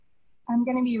I'm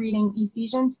going to be reading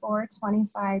Ephesians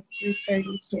 4:25 through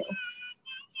 32.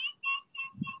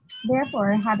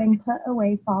 Therefore, having put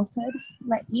away falsehood,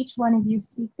 let each one of you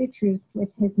speak the truth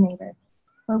with his neighbor,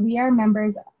 for we are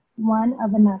members one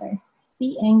of another.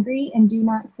 Be angry and do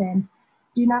not sin.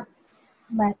 Do not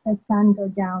let the sun go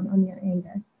down on your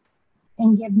anger,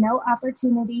 and give no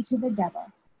opportunity to the devil.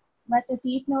 Let the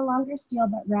thief no longer steal,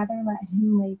 but rather let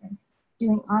him labor,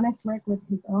 doing honest work with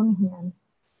his own hands,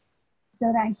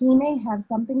 so that he may have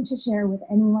something to share with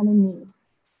anyone in need.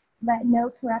 Let no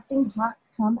corrupting talk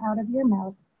come out of your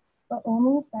mouth, but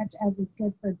only such as is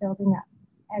good for building up,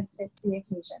 as fits the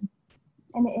occasion,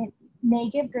 and it may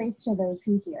give grace to those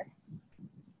who hear.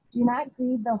 Do not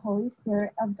grieve the Holy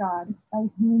Spirit of God, by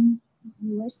whom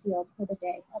you were sealed for the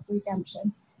day of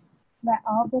redemption. Let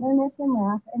all bitterness and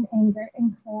wrath and anger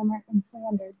and clamor and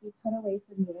slander be put away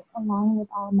from you, along with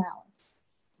all malice.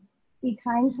 Be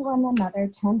kind to one another,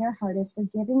 tender-hearted,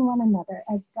 forgiving one another,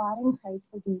 as God in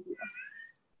Christ forgave you.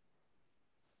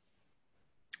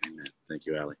 Amen. Thank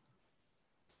you, Allie.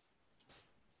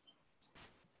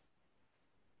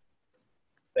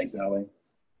 Thanks, Allie.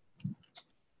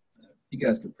 You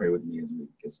guys could pray with me as we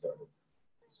get started.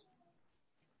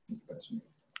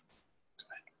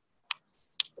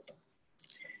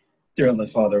 Dear Heavenly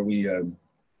Father, we,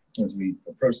 as we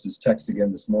approach this text again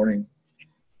this morning,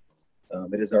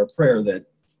 it is our prayer that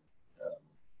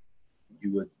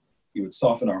you would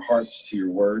soften our hearts to your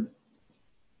word,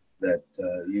 that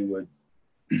you would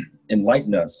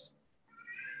enlighten us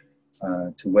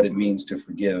to what it means to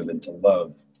forgive and to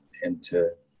love and to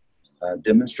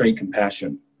demonstrate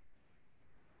compassion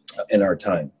in our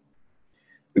time.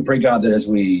 We pray, God, that as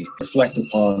we reflect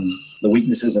upon the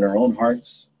weaknesses in our own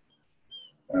hearts,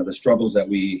 the struggles that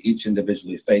we each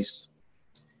individually face,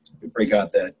 we pray,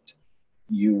 God, that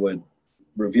you would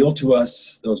reveal to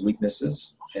us those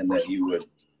weaknesses and that you would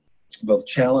both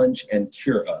challenge and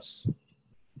cure us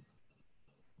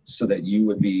so that you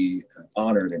would be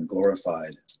honored and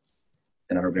glorified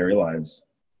in our very lives.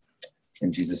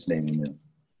 In Jesus' name, amen.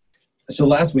 So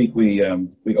last week we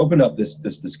opened up this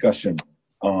discussion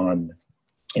on,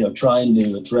 trying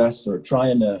to address or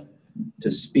trying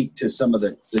to speak to some of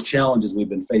the challenges we've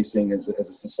been facing as a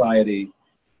society.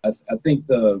 I think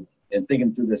and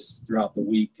thinking through this throughout the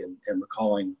week and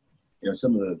recalling,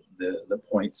 some of the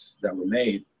points that were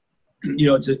made,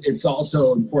 it's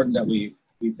also important that we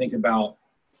think about,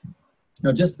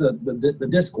 just the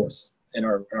discourse in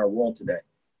our world today,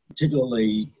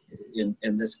 particularly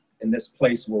in this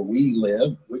place where we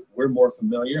live. We're more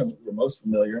familiar, we're most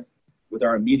familiar with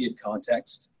our immediate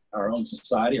context, our own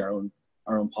society, our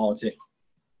own politic,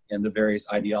 and the various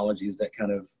ideologies that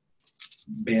kind of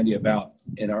bandy about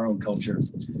in our own culture.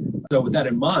 So with that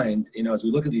in mind, as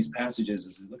we look at these passages,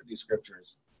 as we look at these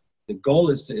scriptures, the goal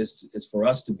is for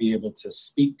us to be able to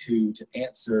speak to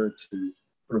answer, to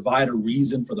provide a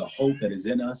reason for the hope that is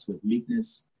in us with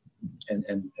meekness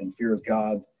and fear of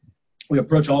God. We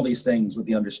approach all these things with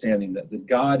the understanding that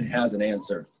God has an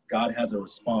answer. God has a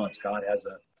response. God has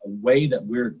a way that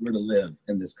we're to live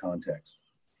in this context.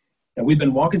 And we've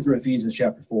been walking through Ephesians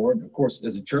chapter 4. And of course,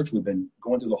 as a church, we've been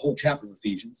going through the whole chapter of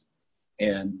Ephesians.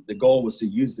 And the goal was to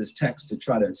use this text to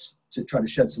try to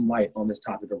shed some light on this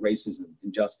topic of racism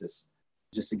and justice.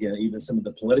 Just again, even some of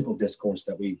the political discourse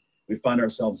that we find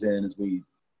ourselves in as we,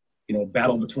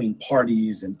 battle between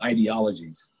parties and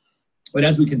ideologies. But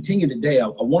as we continue today, I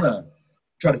want to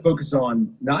try to focus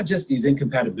on not just these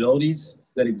incompatibilities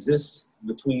that exist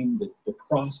between the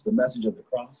cross, the message of the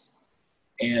cross,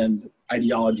 and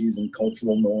ideologies and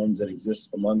cultural norms that exist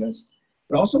among us,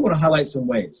 but also want to highlight some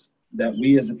ways that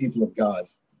we as a people of God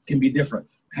can be different,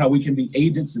 how we can be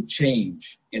agents of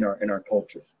change in our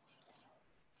culture.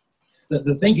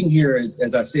 The thinking here is,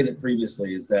 as I stated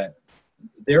previously, is that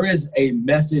there is a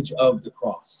message of the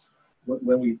cross.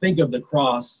 When we think of the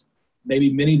cross,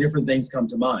 maybe many different things come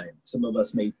to mind. Some of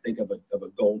us may think of a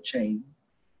gold chain,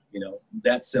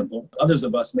 that's simple. Others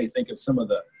of us may think of some of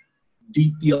the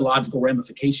deep theological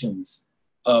ramifications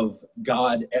of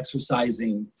God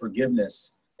exercising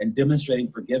forgiveness and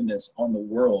demonstrating forgiveness on the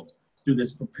world through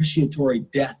this propitiatory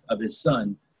death of his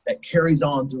son that carries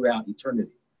on throughout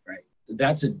eternity, right?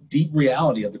 That's a deep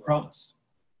reality of the cross.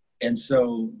 And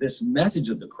so this message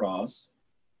of the cross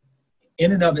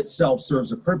in and of itself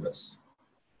serves a purpose.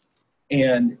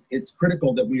 And it's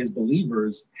critical that we as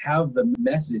believers have the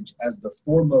message as the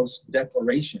foremost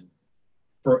declaration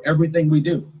for everything we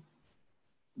do,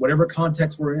 whatever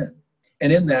context we're in.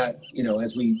 And in that,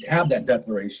 as we have that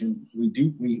declaration,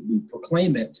 we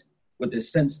proclaim it with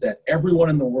this sense that everyone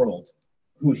in the world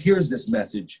who hears this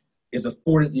message is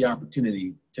afforded the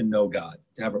opportunity to know God,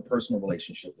 to have a personal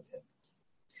relationship with him.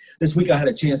 This week I had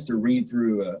a chance to read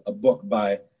through a book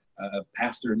by a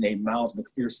pastor named Miles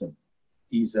McPherson.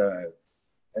 He's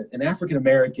an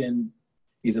African-American.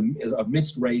 He's a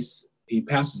mixed race. He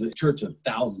pastors a church of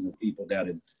thousands of people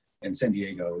down in San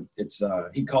Diego.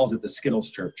 He calls it the Skittles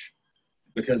Church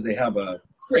because they have a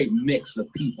great mix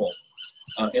of people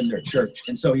in their church.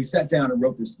 And so he sat down and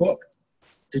wrote this book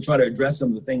to try to address some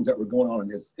of the things that were going on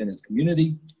in his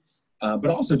community, but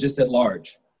also just at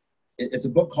large. It's a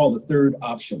book called The Third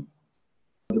Option.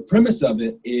 The premise of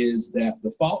it is that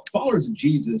the followers of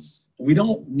Jesus, we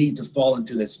don't need to fall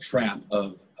into this trap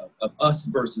of us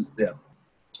versus them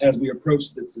as we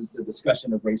approach the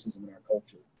discussion of racism in our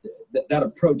culture. That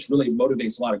approach really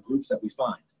motivates a lot of groups that we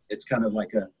find. It's kind of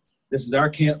like this is our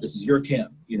camp, this is your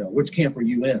camp. Which camp are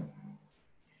you in?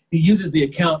 He uses the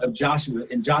account of Joshua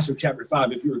in Joshua chapter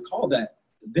 5. If you recall that,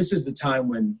 this is the time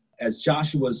when, as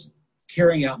Joshua's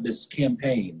carrying out this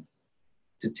campaign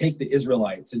to take the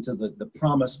Israelites into the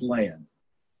promised land,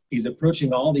 he's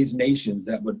approaching all these nations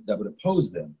that would oppose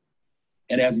them.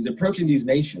 And as he's approaching these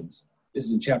nations, this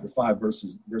is in chapter 5,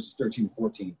 verses 13 and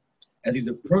 14. As he's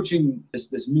approaching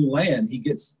this new land,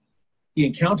 he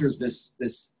encounters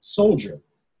this soldier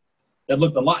that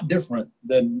looked a lot different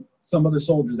than some other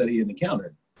soldiers that he had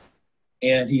encountered.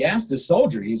 And he asked this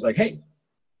soldier, he's like, hey,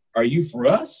 are you for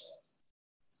us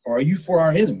or are you for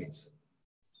our enemies?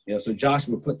 So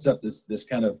Joshua puts up this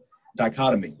kind of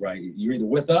dichotomy, right? You're either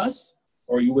with us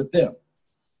or you're with them.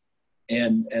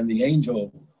 And the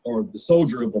angel or the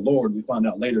soldier of the Lord, we find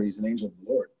out later he's an angel of the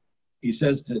Lord. He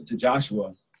says to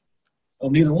Joshua, oh,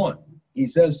 neither one. He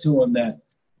says to him that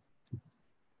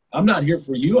I'm not here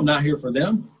for you. I'm not here for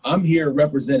them. I'm here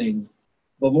representing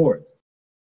the Lord.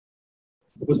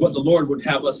 It was what the Lord would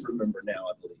have us remember now,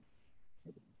 I believe.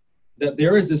 That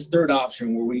there is this third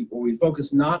option where we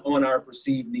focus not on our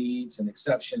perceived needs and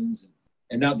exceptions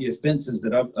and not the offenses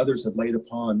that others have laid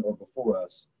upon or before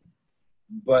us,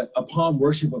 but upon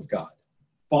worship of God,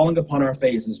 falling upon our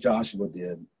face as Joshua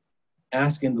did,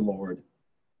 asking the Lord,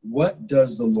 what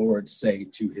does the Lord say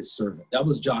to his servant? That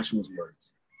was Joshua's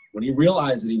words. When he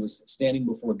realized that he was standing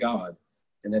before God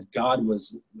and that God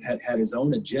had his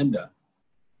own agenda,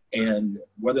 and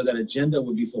whether that agenda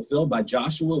would be fulfilled by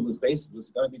Joshua was going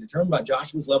to be determined by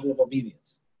Joshua's level of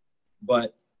obedience.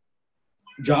 But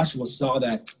Joshua saw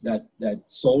that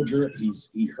soldier.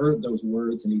 He heard those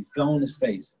words and he fell on his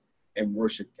face and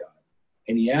worshiped God.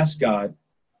 And he asked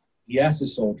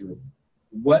his soldier,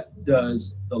 what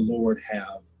does the Lord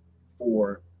have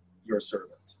for your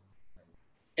servant?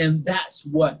 And that's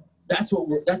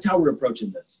how we're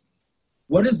approaching this.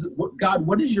 God,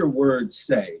 what does your word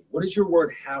say? What does your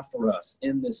word have for us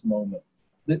in this moment?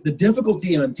 The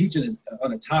difficulty on teaching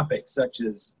on a topic such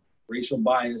as racial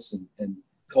bias and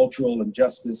cultural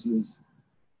injustices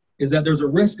is that there's a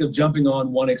risk of jumping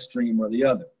on one extreme or the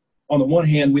other. On the one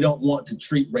hand, we don't want to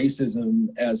treat racism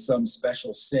as some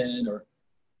special sin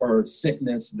or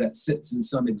sickness that sits in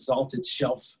some exalted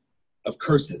shelf of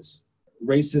curses.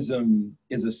 Racism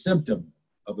is a symptom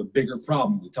of a bigger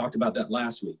problem. We talked about that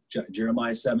last week.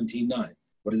 Jeremiah 17:9.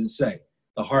 What does it say?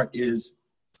 The heart is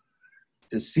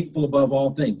deceitful above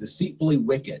all things, deceitfully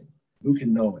wicked. Who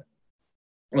can know it?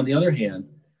 On the other hand,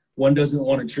 one doesn't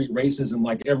want to treat racism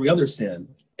like every other sin,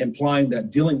 implying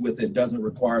that dealing with it doesn't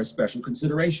require special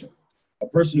consideration. A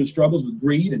person who struggles with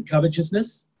greed and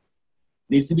covetousness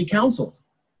needs to be counseled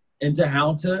into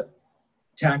how to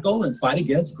tackle and fight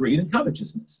against greed and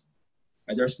covetousness.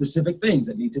 There are specific things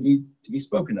that need to be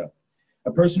spoken of.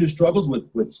 A person who struggles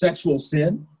with sexual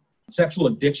sin, sexual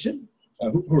addiction,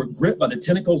 who are gripped by the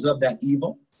tentacles of that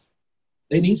evil,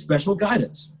 they need special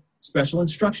guidance, special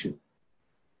instruction.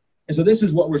 And so this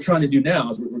is what we're trying to do now,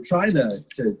 is we're trying to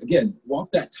again,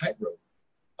 walk that tightrope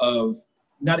of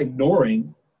not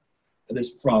ignoring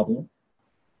this problem.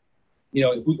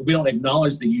 If we don't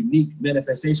acknowledge the unique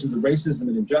manifestations of racism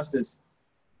and injustice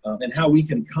and how we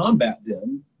can combat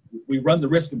them, we run the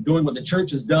risk of doing what the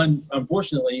church has done,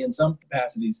 unfortunately, in some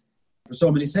capacities for so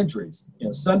many centuries.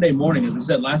 Sunday morning, as we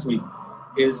said last week,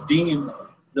 is deemed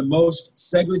the most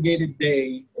segregated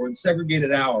day or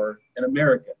segregated hour in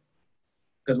America.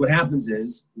 Because what happens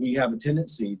is we have a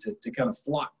tendency to kind of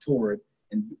flock toward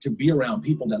and to be around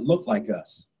people that look like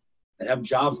us, that have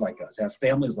jobs like us, have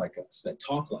families like us, that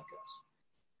talk like us.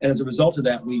 And as a result of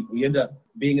that, we end up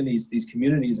being in these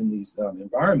communities and these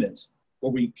environments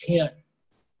where we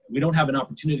don't have an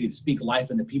opportunity to speak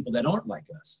life into people that aren't like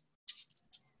us,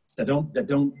 that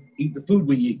don't eat the food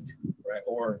we eat, right,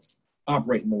 or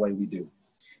operate in the way we do.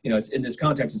 It's, in this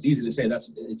context, it's easy to say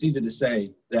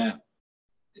that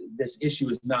this issue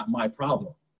is not my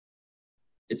problem.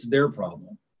 It's their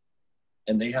problem,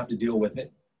 and they have to deal with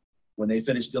it when they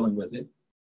finish dealing with it,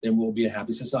 then we'll be a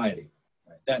happy society.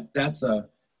 Right? That's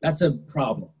a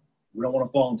problem. We don't want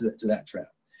to fall into that trap.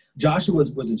 Joshua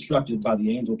was instructed by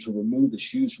the angel to remove the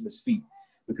shoes from his feet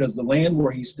because the land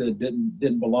where he stood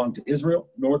didn't belong to Israel,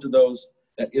 nor to those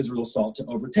that Israel sought to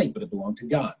overtake, but it belonged to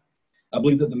God. I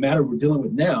believe that the matter we're dealing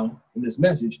with now in this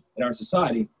message in our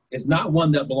society is not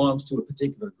one that belongs to a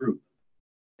particular group.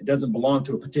 It doesn't belong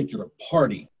to a particular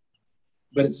party,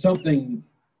 but it's something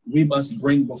we must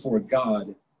bring before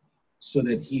God so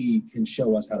that he can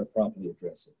show us how to properly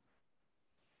address it.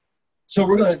 So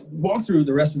we're going to walk through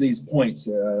the rest of these points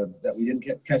that we didn't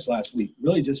catch last week,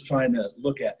 really just trying to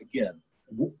look at, again,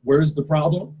 where's the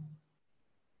problem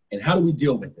and how do we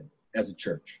deal with it as a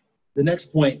church? The next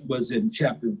point was in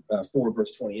chapter 4,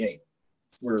 verse 28,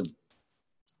 where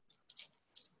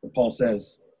Paul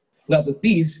says, let the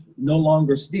thief no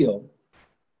longer steal,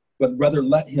 but rather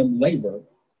let him labor,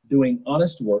 doing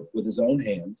honest work with his own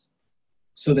hands,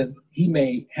 so that he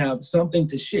may have something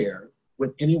to share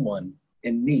with anyone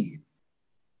in need.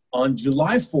 On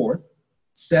July 4th,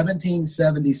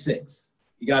 1776,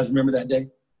 you guys remember that day?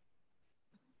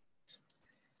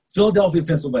 Philadelphia,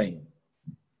 Pennsylvania.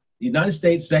 The United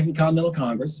States Second Continental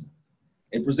Congress,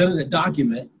 it presented a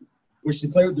document which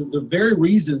declared the very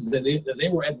reasons that they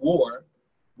were at war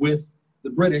with the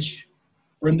British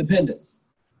for independence.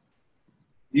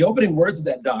 The opening words of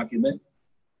that document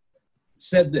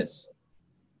said this: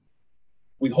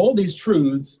 we hold these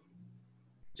truths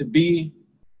to be,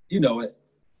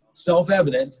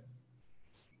 self-evident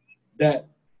that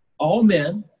all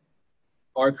men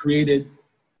are created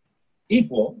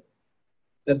equal,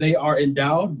 that they are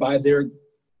endowed by their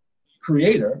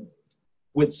creator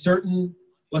with certain,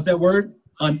 what's that word?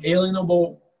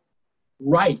 Unalienable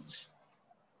rights.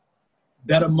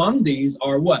 That among these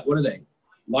are what? What are they?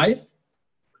 Life,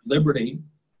 liberty,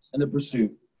 and the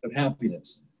pursuit of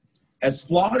happiness. As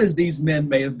flawed as these men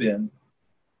may have been,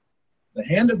 the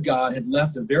hand of God had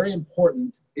left a very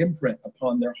important imprint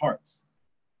upon their hearts.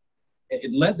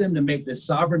 It led them to make this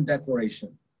sovereign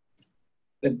declaration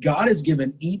that God has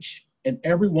given each and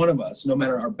every one of us, no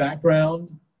matter our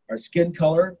background, our skin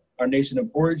color, our nation of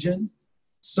origin,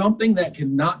 something that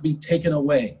cannot be taken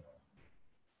away.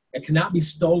 It cannot be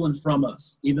stolen from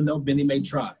us, even though many may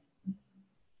try.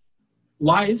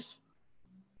 Life,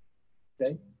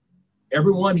 okay?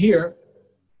 Everyone here,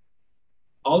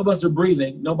 all of us are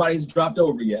breathing. Nobody's dropped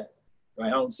over yet, right? I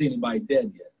don't see anybody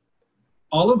dead yet.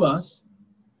 All of us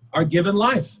are given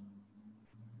life.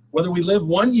 Whether we live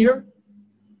 1 year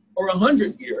or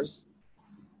 100 years,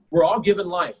 we're all given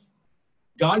life.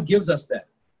 God gives us that.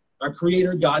 Our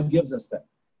Creator, God gives us that.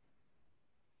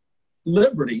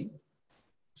 Liberty,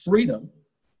 freedom,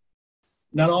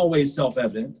 not always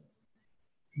self-evident,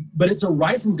 but it's a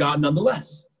right from God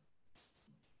nonetheless.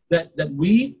 That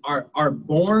we are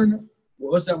born,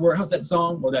 what's that word? How's that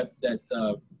song? Or that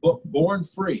book, Born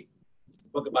Free. It's a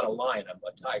book about a lion,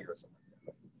 a tiger or something.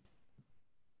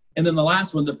 And then the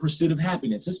last one, the pursuit of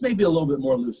happiness. This may be a little bit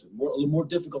more elusive, a little more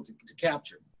difficult to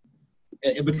capture,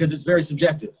 because it's very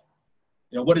subjective.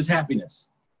 What is happiness?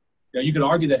 You could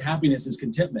argue that happiness is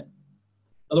contentment.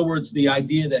 In other words, the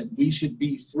idea that we should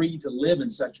be free to live in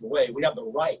such a way, we have the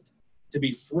right to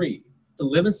be free, to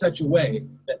live in such a way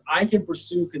that I can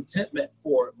pursue contentment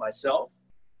for myself,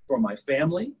 for my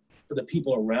family, for the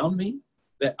people around me,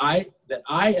 that I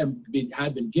have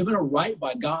been given a right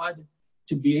by God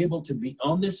to be able to be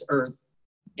on this earth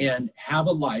and have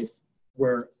a life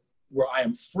where I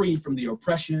am free from the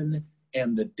oppression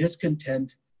and the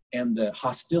discontent and the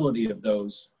hostility of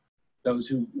those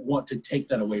who want to take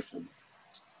that away from me.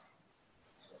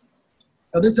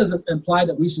 Now, this doesn't imply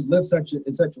that we should live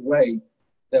in such a way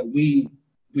that we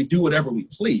do whatever we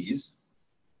please,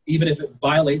 even if it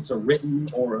violates a written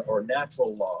or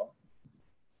natural law.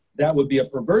 That would be a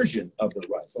perversion of the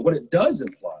right. But what it does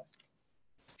imply,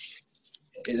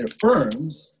 it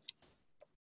affirms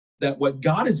that what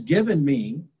God has given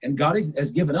me and God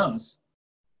has given us,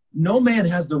 no man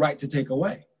has the right to take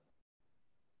away.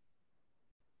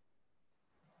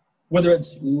 Whether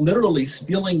it's literally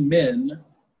stealing men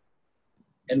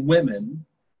and women,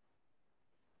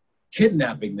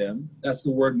 kidnapping them, that's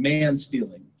the word man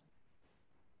stealing.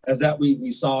 As that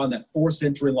we saw in that 4th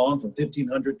century long, from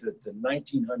 1500 to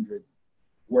 1900,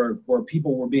 where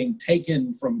people were being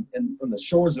taken from the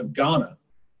shores of Ghana,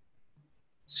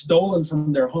 stolen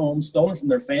from their homes, stolen from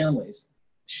their families,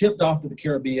 shipped off to the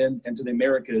Caribbean and to the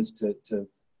Americas to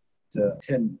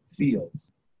tend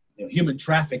fields. Human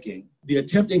trafficking, the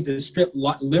attempting to strip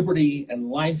liberty and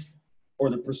life or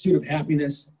the pursuit of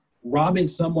happiness, robbing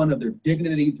someone of their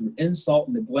dignity through insult,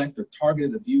 neglect, or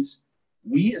targeted abuse.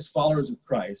 We as followers of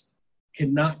Christ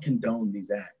cannot condone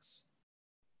these acts.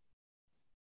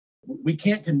 We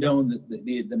can't condone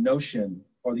the notion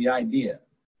or the idea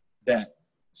that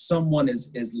someone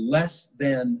is less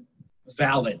than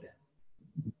valid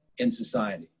in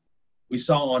society. We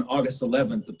saw on August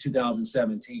 11th of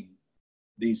 2017,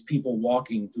 these people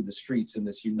walking through the streets in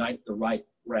this Unite the Right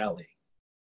rally,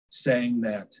 saying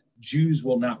that Jews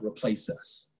will not replace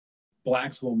us.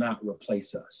 Blacks will not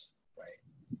replace us, right?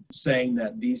 Saying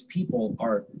that these people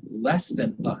are less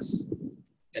than us.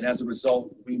 And as a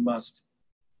result, we must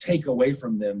take away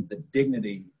from them the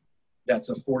dignity that's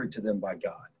afforded to them by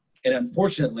God. And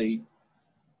unfortunately,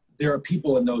 there are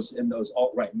people in those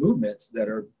alt-right movements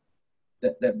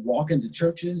that walk into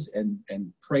churches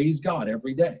and praise God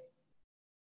every day.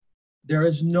 There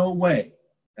is no way,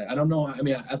 I don't know, I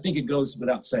mean, I think it goes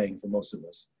without saying for most of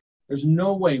us, there's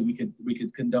no way we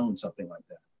could condone something like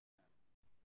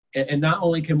that. And not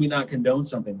only can we not condone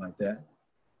something like that,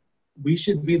 we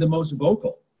should be the most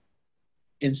vocal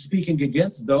in speaking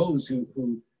against those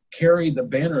who carry the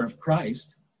banner of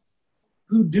Christ,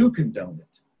 who do condone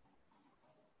it.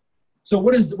 So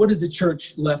what is the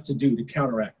church left to do to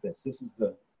counteract this? This is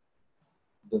the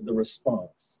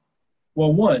response.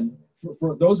 Well, one,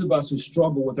 for those of us who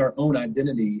struggle with our own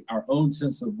identity, our own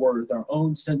sense of worth, our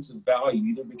own sense of value,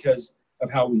 either because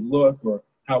of how we look or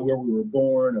where we were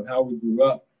born or how we grew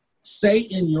up, say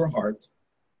in your heart,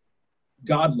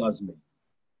 God loves me.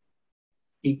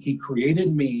 He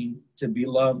created me to be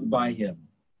loved by him.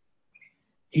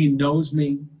 He knows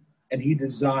me and he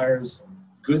desires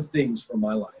good things for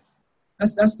my life.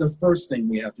 That's the first thing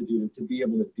we have to do to be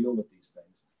able to deal with these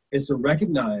things, is to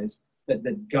recognize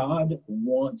that God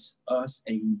wants us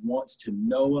and he wants to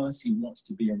know us. He wants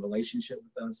to be in relationship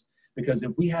with us. Because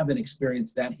if we haven't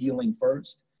experienced that healing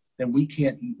first, then we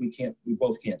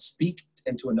both can't speak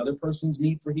into another person's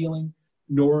need for healing,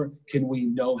 nor can we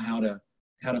know how to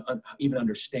even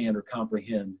understand or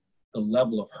comprehend the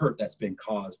level of hurt that's been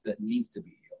caused that needs to be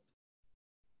healed.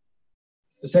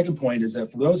 The second point is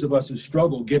that for those of us who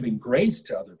struggle giving grace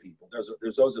to other people,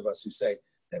 there's those of us who say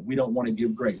that we don't want to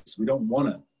give grace. We don't want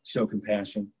to show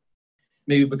compassion.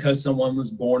 Maybe because someone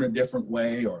was born a different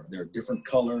way, or they're a different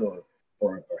color,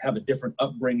 or have a different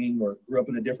upbringing, or grew up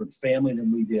in a different family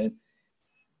than we did.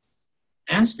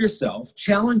 Ask yourself,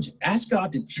 ask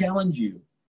God to challenge you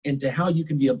into how you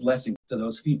can be a blessing to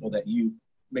those people that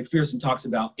McPherson talks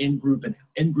about in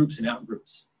groups and out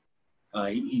groups.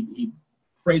 He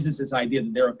phrases this idea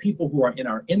that there are people who are in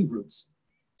our in groups,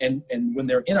 and when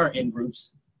they're in our in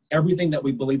groups, everything that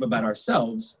we believe about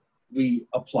ourselves, we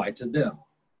apply to them.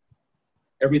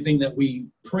 Everything that we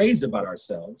praise about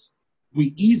ourselves,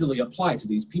 we easily apply to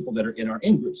these people that are in our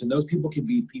in groups. And those people can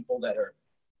be people that are,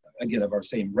 again, of our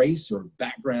same race or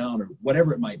background or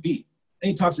whatever it might be. And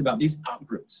he talks about these out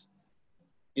groups.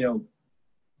 You know,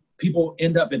 people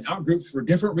end up in out groups for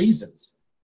different reasons.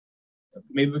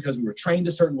 Maybe because we were trained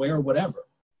a certain way or whatever.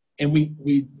 And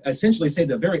we essentially say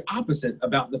the very opposite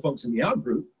about the folks in the out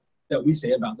group that we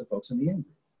say about the folks in the in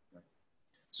group.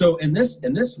 So in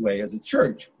this way, as a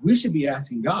church, we should be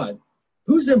asking God,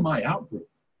 who's in my out group?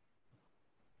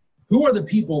 Who are the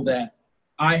people that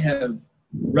I have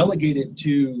relegated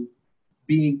to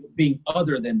being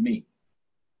other than me,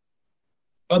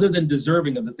 other than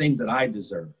deserving of the things that I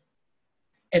deserve?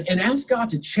 And ask God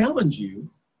to challenge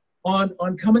you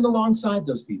on coming alongside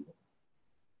those people.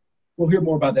 We'll hear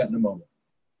more about that in a moment.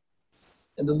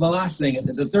 And the last thing, and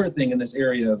the third thing in this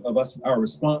area of us, our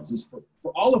response is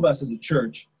for all of us as a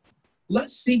church,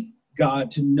 let's seek God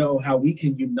to know how we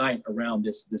can unite around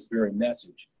this very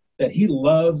message, that he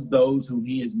loves those whom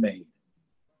he has made.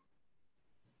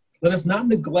 Let us not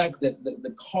neglect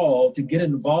the call to get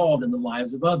involved in the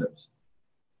lives of others,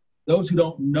 those who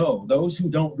don't know, those who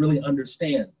don't really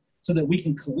understand, so that we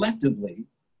can collectively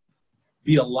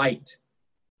be a light.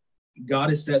 God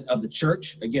has said of the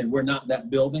church, again, we're not that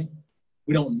building.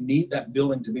 We don't need that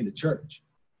building to be the church.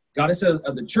 God has said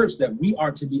of the church that we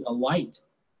are to be a light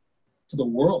to the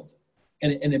world.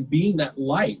 And in being that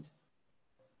light,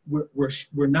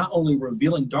 we're not only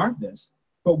revealing darkness,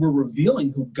 but we're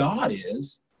revealing who God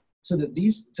is, so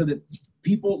that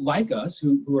people like us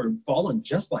who are fallen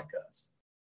just like us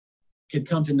can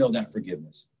come to know that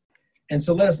forgiveness. And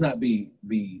so let us not be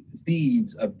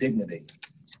thieves of dignity,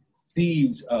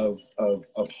 thieves of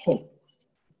hope,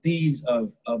 thieves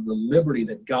of the liberty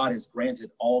that God has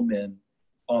granted all men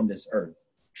on this earth.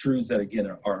 Truths that, again,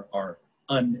 are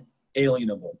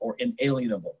unalienable or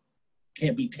inalienable,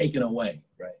 can't be taken away,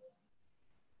 right?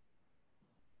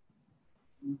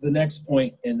 The next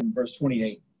point in verse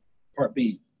 28, part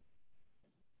B,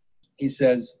 he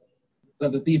says,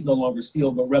 let the thief no longer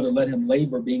steal, but rather let him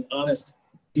labor, being honest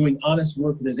doing honest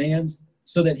work with his hands,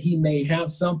 so that he may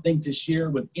have something to share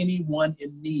with anyone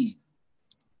in need.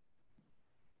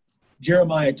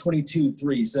 Jeremiah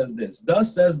 22:3 says this,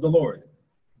 "Thus says the Lord,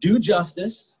 do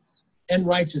justice and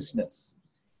righteousness,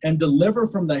 and deliver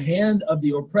from the hand of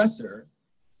the oppressor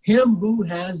him who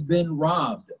has been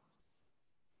robbed,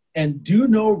 and do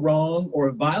no wrong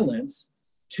or violence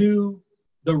to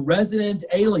the resident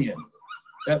alien."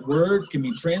 That word can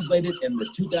be translated in the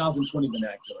 2020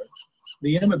 vernacular,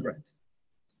 the immigrant,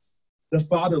 the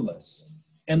fatherless,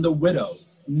 and the widow,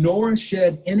 nor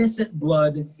shed innocent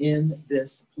blood in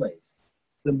this place.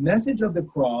 The message of the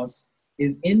cross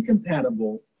is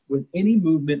incompatible with any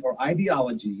movement or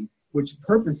ideology which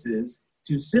purposes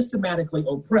to systematically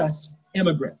oppress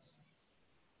immigrants,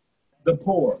 the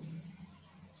poor,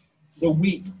 the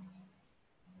weak,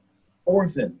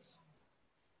 orphans,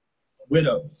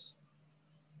 widows.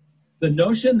 The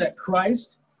notion that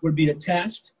Christ would be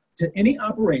attached to any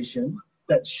operation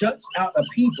that shuts out a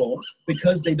people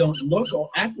because they don't look or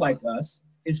act like us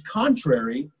is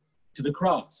contrary to the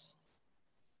cross.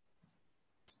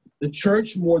 The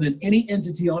church, more than any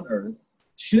entity on earth,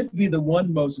 should be the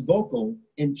one most vocal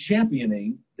in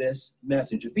championing this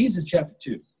message. Ephesians chapter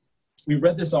 2. We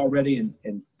read this already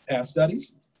in past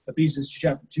studies. Ephesians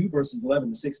chapter 2, verses 11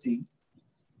 to 16.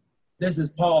 This is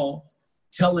Paul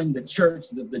telling the church,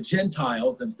 the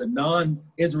Gentiles, the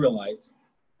non-Israelites,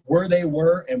 where they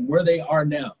were and where they are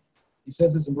now. He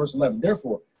says this in verse 11.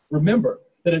 "Therefore, remember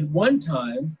that at one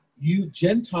time you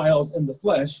Gentiles in the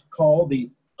flesh, called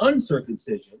the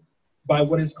uncircumcision by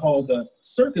what is called the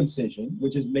circumcision,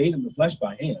 which is made in the flesh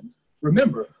by hands.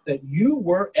 Remember that you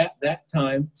were at that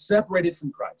time separated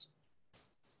from Christ,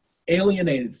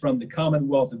 alienated from the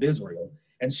commonwealth of Israel,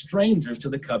 and strangers to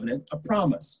the covenant of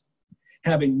promise,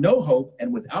 having no hope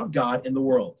and without God in the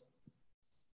world."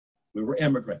 We were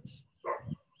immigrants.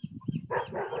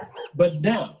 "But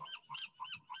now,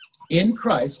 in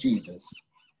Christ Jesus,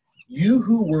 you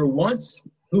who once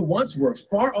were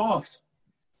far off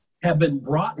have been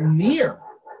brought near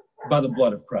by the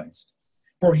blood of Christ.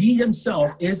 For he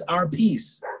himself is our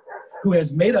peace, who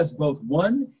has made us both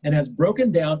one and has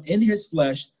broken down in his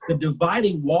flesh the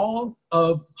dividing wall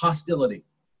of hostility."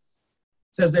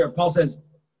 It says there, Paul says,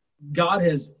 God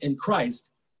has, in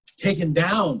Christ, taken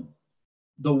down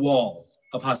the wall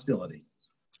of hostility.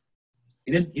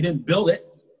 He didn't build it.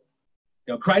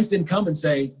 You know, Christ didn't come and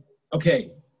say,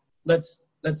 okay, let's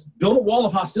build a wall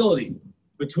of hostility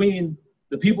between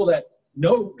the people that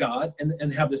know God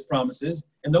and have his promises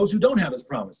and those who don't have his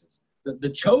promises, the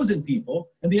chosen people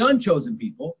and the unchosen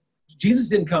people. Jesus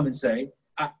didn't come and say,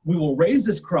 we will raise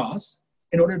this cross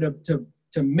in order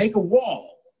to make a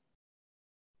wall.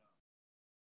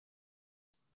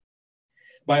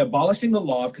 By abolishing the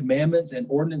law of commandments and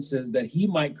ordinances, that he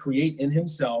might create in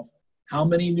himself how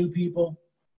many new people?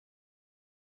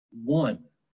 One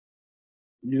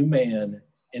new man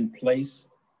in place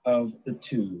of the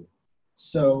two,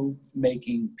 so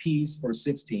making peace, verse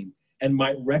 16, and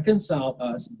might reconcile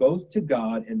us both to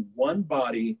God in one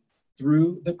body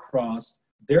through the cross,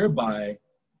 thereby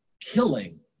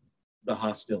killing the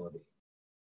hostility.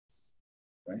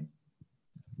 Right?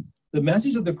 The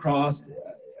message of the cross,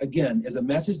 again, is a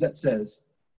message that says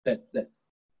that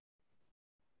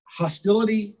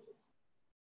hostility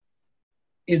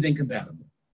is incompatible.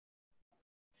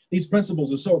 These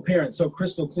principles are so apparent, so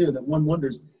crystal clear, that one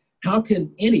wonders, how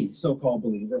can any so-called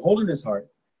believer hold in his heart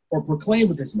or proclaim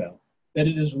with his mouth that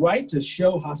it is right to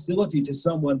show hostility to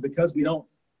someone because we don't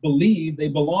believe they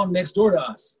belong next door to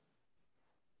us?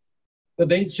 That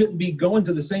they shouldn't be going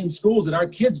to the same schools that our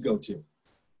kids go to?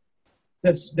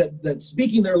 That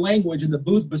speaking their language in the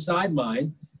booth beside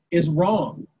mine is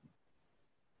wrong.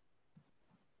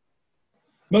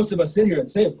 Most of us sit here and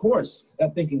say, of course,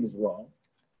 that thinking is wrong.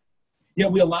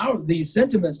 Yet we allow these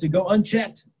sentiments to go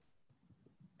unchecked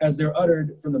as they're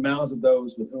uttered from the mouths of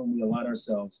those with whom we align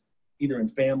ourselves, either in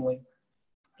family,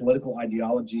 political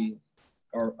ideology,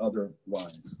 or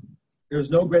otherwise. There's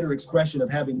no greater expression of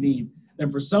having need than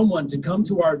for someone to come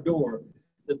to our door,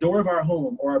 the door of our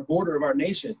home or our border of our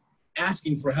nation,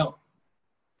 asking for help.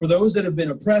 For those that have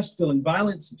been oppressed, fleeing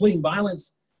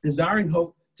violence, desiring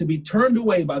hope, to be turned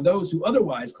away by those who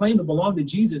otherwise claim to belong to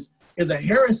Jesus is a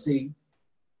heresy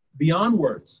beyond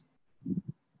words.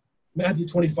 Matthew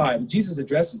 25, Jesus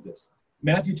addresses this.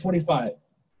 Matthew 25,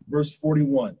 verse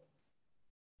 41.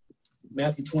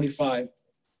 Matthew 25,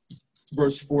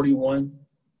 verse 41.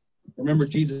 Remember,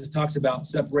 Jesus talks about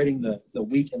separating the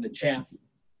wheat and the chaff.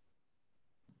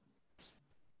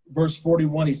 Verse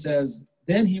 41, he says,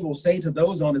 "Then he will say to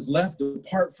those on his left,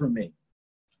 'Depart from me,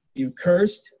 you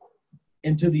cursed,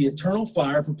 into the eternal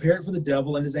fire prepared for the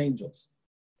devil and his angels.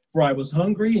 For I was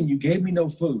hungry, and you gave me no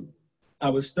food. I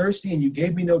was thirsty, and you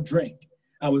gave me no drink.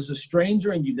 I was a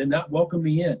stranger, and you did not welcome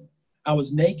me in. I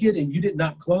was naked, and you did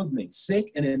not clothe me,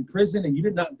 sick and in prison, and you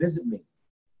did not visit me.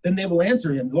 Then they will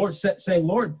answer him, Lord, saying,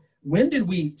 Lord, when did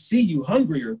we see you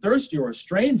hungry or thirsty or a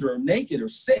stranger or naked or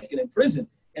sick and in prison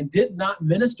and did not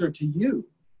minister to you?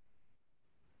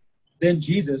 Then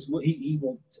Jesus, he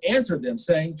will answer them,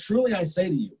 saying, truly I say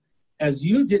to you, as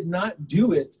you did not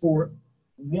do it for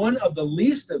one of the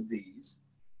least of these,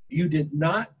 you did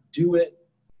not do it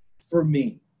for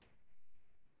me.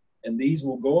 And these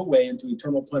will go away into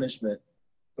eternal punishment,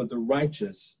 but the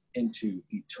righteous into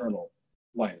eternal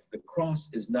life. The cross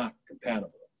is not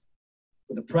compatible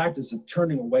with the practice of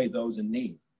turning away those in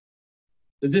need.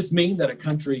 Does this mean that a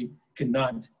country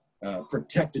cannot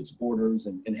protect its borders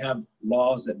and have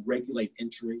laws that regulate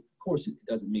entry? Of course, it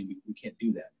doesn't mean we can't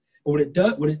do that.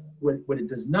 But what it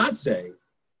does not say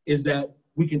is that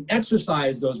we can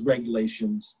exercise those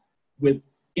regulations with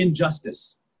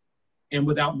injustice and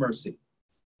without mercy.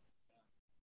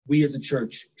 We as a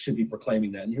church should be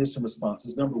proclaiming that. And here's some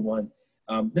responses. Number one,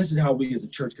 this is how we as a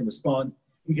church can respond.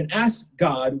 We can ask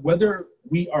God whether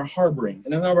we are harboring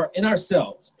and in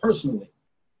ourselves personally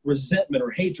resentment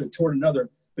or hatred toward another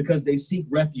because they seek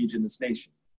refuge in this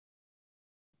nation.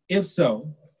 If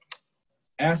so,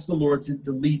 ask the Lord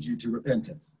to lead you to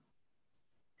repentance.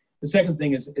 The second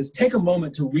thing is take a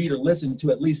moment to read or listen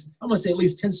to at least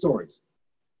 10 stories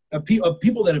of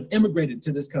people that have immigrated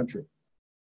to this country.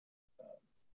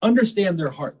 Understand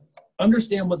their heart.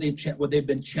 Understand what they've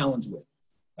been challenged with.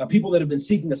 People that have been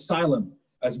seeking asylum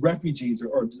as refugees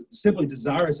or simply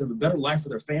desirous of a better life for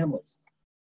their families.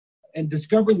 And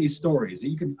discovering these stories.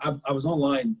 I was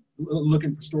online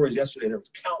looking for stories yesterday. There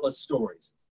was countless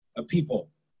stories of people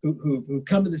who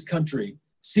come to this country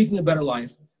seeking a better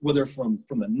life, whether from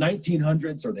the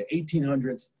 1900s or the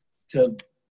 1800s to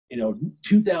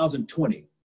 2020.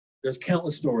 There's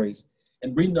countless stories,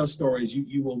 and reading those stories,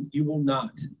 you will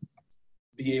not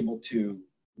be able to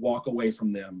walk away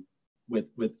from them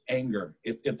with anger.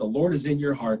 If the Lord is in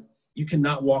your heart, you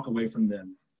cannot walk away from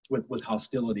them with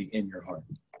hostility in your heart.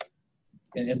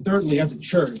 And thirdly, as a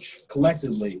church,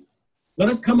 collectively, let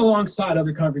us come alongside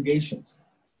other congregations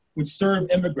which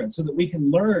serve immigrants so that we can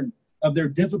learn of their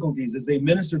difficulties as they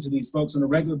minister to these folks on a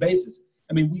regular basis.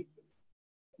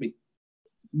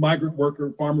 Migrant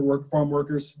worker, farm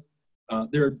workers,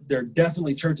 there are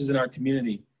definitely churches in our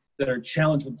community that are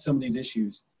challenged with some of these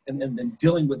issues and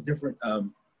dealing with different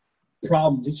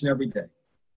problems each and every day.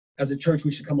 As a church,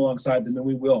 we should come alongside them, and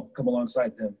we will come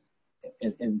alongside them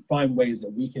and find ways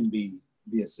that we can be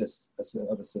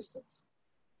of assistance.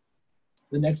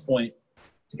 The next point,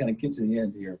 to kind of get to the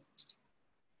end here,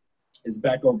 is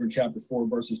back over in chapter 4,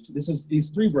 verses 2. These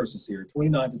three verses here,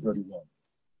 29 to 31.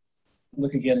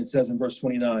 Look again, it says in verse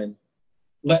 29,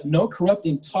 let no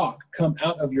corrupting talk come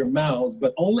out of your mouths,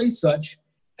 but only such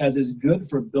as is good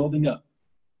for building up,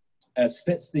 as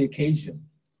fits the occasion,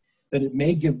 that it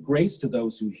may give grace to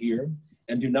those who hear,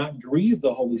 and do not grieve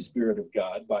the Holy Spirit of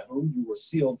God, by whom you were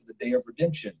sealed for the day of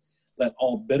redemption. Let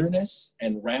all bitterness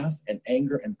and wrath and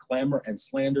anger and clamor and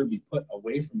slander be put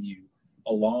away from you,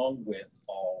 along with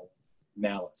all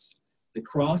malice. The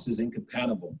cross is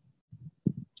incompatible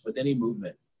with any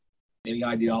movement, any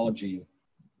ideology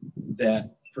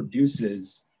that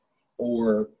produces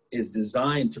or is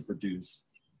designed to produce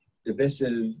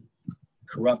divisive,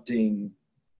 corrupting,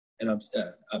 and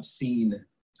obscene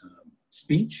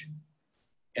speech,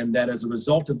 and that as a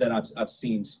result of that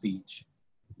obscene speech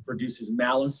produces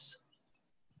malice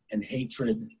and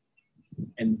hatred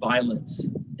and violence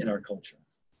in our culture.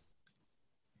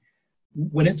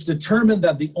 When it's determined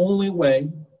that the only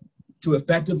way to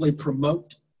effectively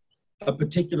promote a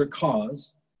particular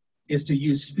cause is to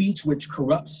use speech which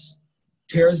corrupts,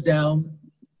 tears down,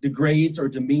 degrades, or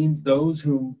demeans those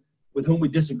with whom we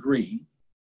disagree,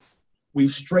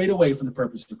 we've strayed away from the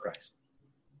purpose of Christ.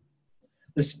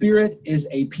 The Spirit is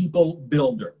a people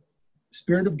builder. The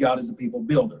Spirit of God is a people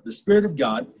builder. The Spirit of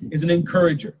God is an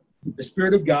encourager. The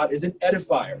Spirit of God is an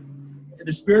edifier. And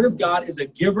the Spirit of God is a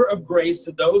giver of grace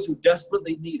to those who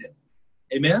desperately need it.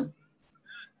 Amen?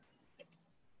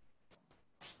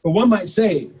 But one might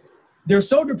say, they're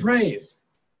so depraved,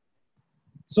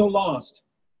 so lost.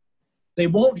 They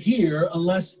won't hear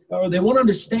they won't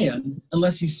understand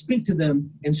unless you speak to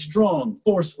them in strong,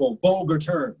 forceful, vulgar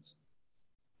terms.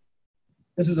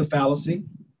 This is a fallacy,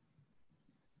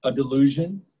 a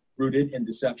delusion rooted in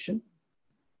deception,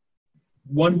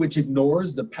 one which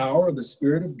ignores the power of the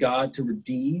Spirit of God to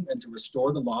redeem and to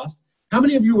restore the lost. How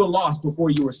many of you were lost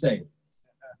before you were saved?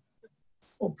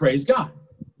 Well, praise God.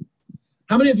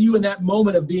 How many of you in that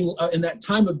moment of being, in that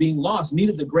time of being lost,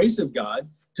 needed the grace of God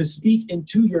to speak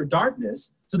into your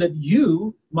darkness so that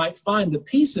you might find the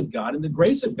peace of God and the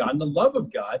grace of God and the love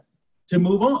of God to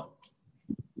move on?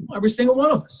 Every single one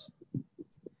of us.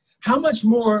 How much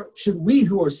more should we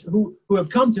who have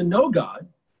come to know God,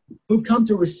 who've come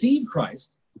to receive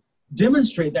Christ,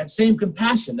 demonstrate that same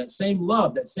compassion, that same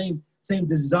love, that same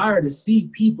desire to see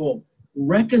people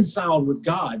reconciled with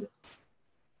God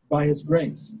by his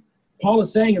grace? Paul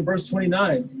is saying in verse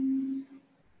 29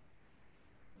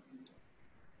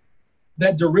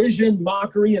 that derision,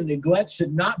 mockery, and neglect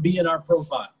should not be in our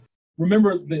profile.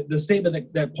 Remember the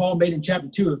statement that Paul made in chapter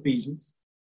 2 of Ephesians.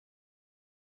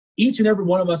 Each and every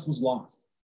one of us was lost.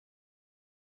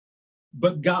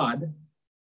 But God,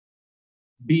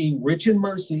 being rich in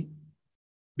mercy,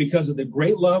 because of the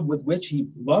great love with which he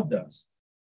loved us,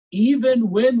 even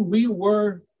when we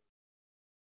were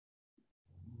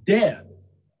dead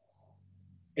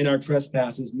in our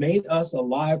trespasses, made us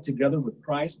alive together with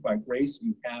Christ. By grace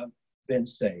you have been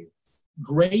saved.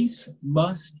 Grace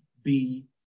must be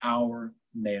our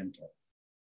mantle.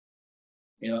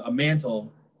 You know, a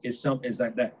mantle is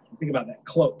like that. Think about that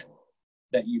cloak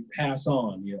that you pass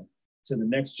on, to the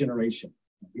next generation.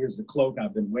 Here's the cloak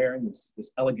I've been wearing, this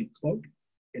elegant cloak.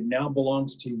 It now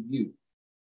belongs to you.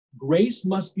 Grace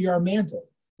must be our mantle.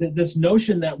 This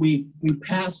notion that we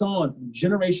pass on from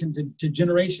generation to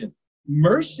generation.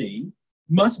 Mercy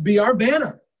must be our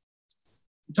banner.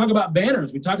 We talk about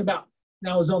banners. We talk about,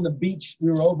 I was on the beach.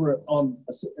 We were over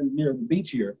near the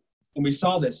beach here, and we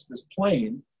saw this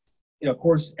plane. Of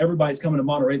course, everybody's coming to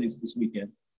Monterey this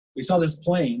weekend. We saw this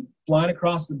plane flying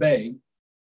across the bay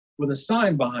with a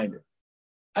sign behind it.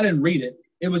 I didn't read it.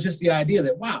 It was just the idea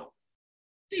that, wow,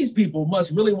 these people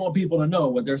must really want people to know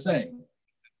what they're saying.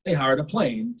 They hired a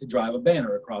plane to drive a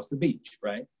banner across the beach,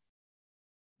 right?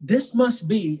 This must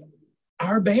be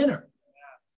our banner.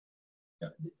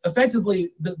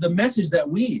 Effectively, the message that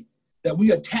we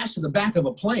attach to the back of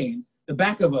a plane, the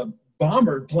back of a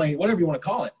bombered plane, whatever you want to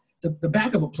call it, the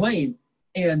back of a plane,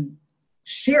 and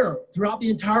share throughout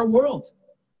the entire world.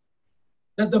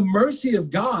 That the mercy of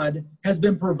God has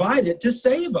been provided to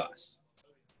save us.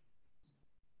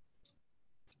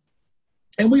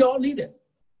 And we all need it.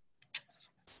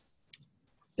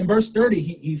 In verse 30,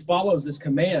 he follows this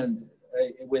command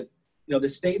with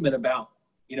this statement about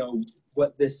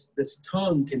what this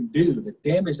tongue can do, the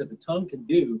damage that the tongue can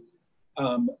do,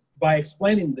 by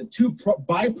explaining the two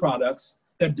byproducts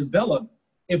that develop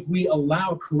if we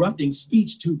allow corrupting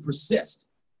speech to persist.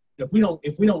 If we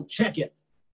don't check it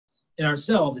in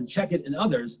ourselves and check it in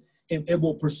others, it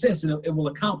will persist, and it will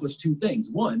accomplish two things.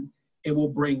 One, it will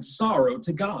bring sorrow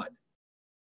to God.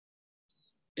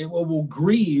 It will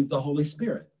grieve the Holy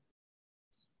Spirit.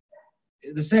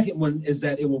 The second one is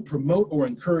that it will promote or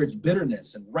encourage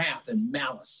bitterness and wrath and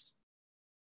malice.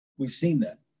 We've seen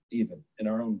that even in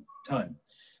our own time.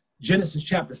 Genesis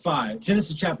chapter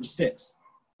 6,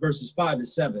 verses 5 to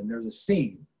 7, there's a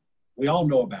scene. We all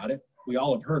know about it. We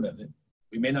all have heard of it.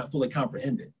 We may not fully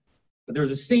comprehend it. But there's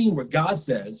a scene where God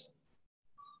says,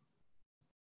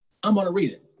 I'm going to read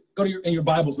it. Go to in your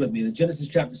Bibles with me, in Genesis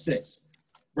chapter 6,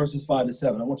 verses 5 to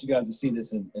 7. I want you guys to see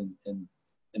this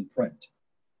in print.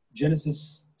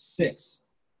 Genesis 6,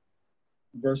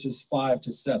 verses 5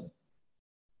 to 7.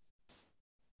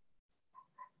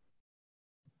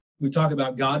 We talk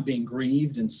about God being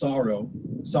grieved and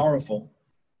sorrowful.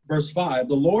 Verse 5,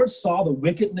 the Lord saw the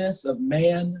wickedness of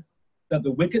man, that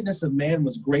the wickedness of man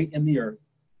was great in the earth,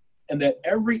 and that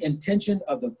every intention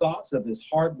of the thoughts of his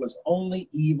heart was only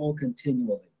evil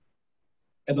continually.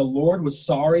 And the Lord was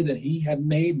sorry that he had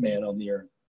made man on the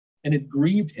earth, and it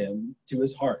grieved him to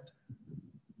his heart.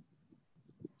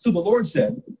 So the Lord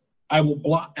said, I will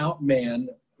blot out man,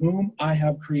 whom I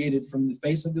have created from the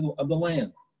face of the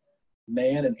land,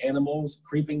 man and animals,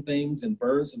 creeping things, and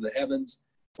birds of the heavens,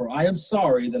 for I am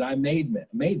sorry that I made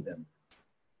them.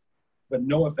 But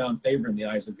Noah found favor in the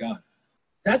eyes of God.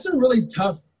 That's a really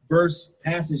tough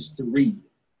passage to read.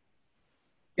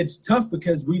 It's tough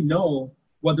because we know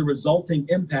what the resulting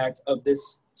impact of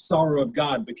this sorrow of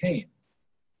God became.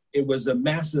 It was a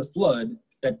massive flood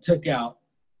that took out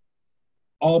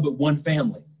all but one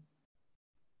family.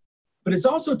 But it's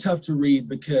also tough to read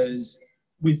because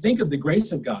we think of the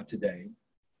grace of God today,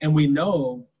 and we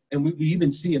know, and we even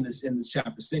see in this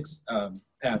chapter 6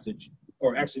 passage,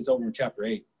 or actually it's over in chapter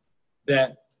 8,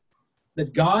 that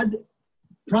God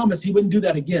promised he wouldn't do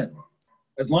that again.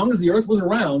 As long as the earth was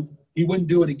around, he wouldn't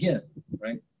do it again,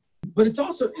 right? But it's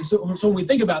also, so when we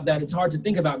think about that, it's hard to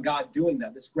think about God doing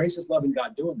that, this gracious, loving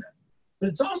God doing that. But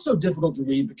it's also difficult to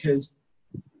read because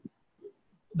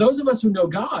those of us who know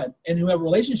God and who have a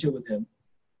relationship with him,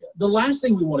 the last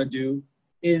thing we want to do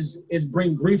is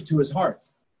bring grief to his heart.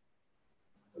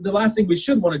 The last thing we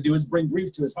should want to do is bring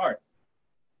grief to his heart.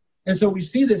 And so we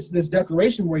see this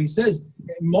declaration where he says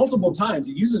multiple times,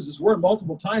 he uses this word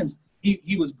multiple times,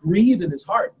 he was grieved in his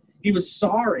heart. He was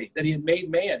sorry that he had made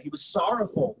man. He was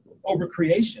sorrowful over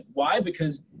creation. Why?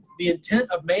 Because the intent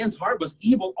of man's heart was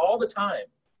evil all the time.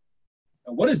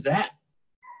 Now, what is that?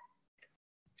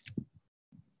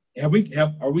 Are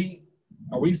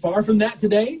we far from that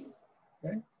today?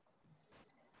 Okay.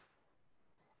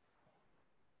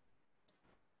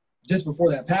 Just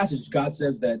before that passage, God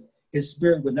says that his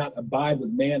spirit would not abide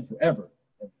with man forever.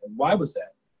 And why was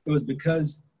that? It was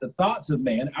because the thoughts of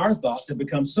man, our thoughts, have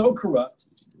become so corrupt,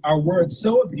 our words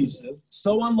so abusive,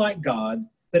 so unlike God,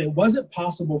 that it wasn't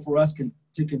possible for us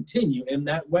to continue in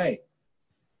that way.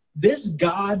 This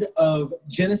God of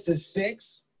Genesis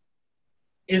 6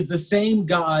 is the same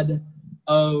God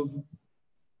of,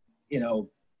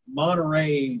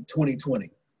 Monterey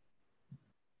 2020.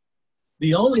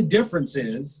 The only difference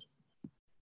is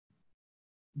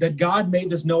that God made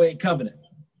this Noahic covenant.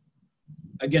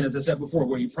 Again, as I said before,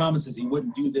 where he promises he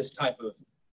wouldn't do this type of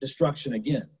destruction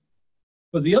again.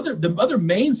 But the other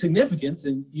main significance,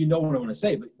 and you know what I'm going to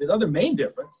say, but the other main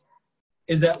difference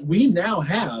is that we now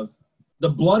have the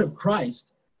blood of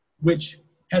Christ, which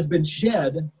has been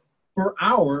shed for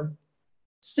our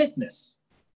sickness.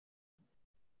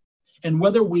 And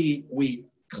whether we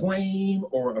claim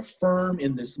or affirm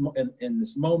in this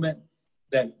moment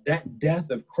that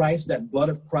death of Christ, that blood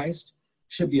of Christ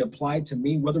should be applied to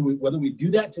me, whether we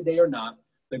do that today or not,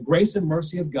 the grace and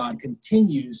mercy of God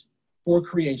continues for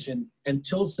creation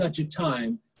until such a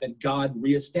time that God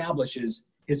reestablishes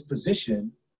his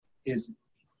position, his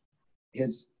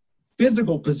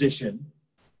physical position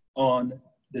on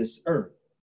this earth.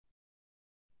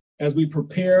 As we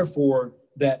prepare for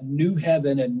that new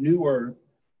heaven and new earth,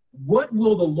 what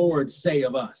will the Lord say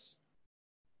of us?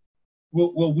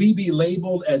 Will we be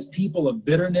labeled as people of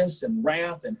bitterness and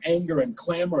wrath and anger and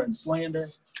clamor and slander?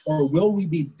 Or will we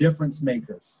be difference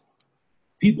makers?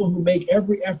 People who make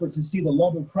every effort to see the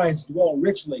love of Christ dwell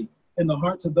richly in the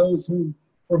hearts of those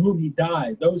for whom he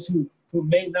died, those who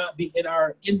may not be in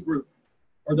our in-group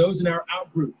or those in our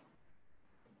out-group,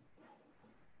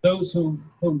 those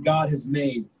whom God has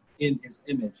made in his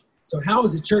image. So how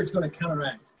is the church going to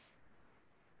counteract?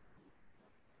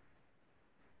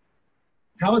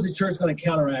 How is the church going to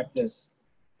counteract this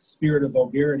spirit of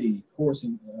vulgarity, coarse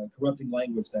and corrupting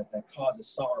language that causes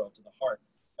sorrow to the heart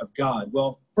of God?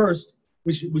 Well, first,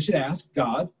 we should ask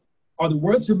God, are the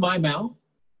words of my mouth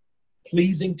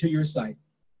pleasing to your sight?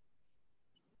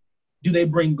 Do they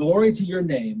bring glory to your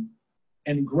name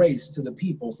and grace to the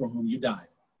people for whom you died?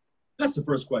 That's the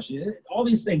first question. All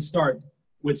these things start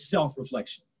with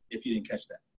self-reflection, if you didn't catch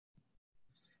that.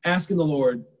 Asking the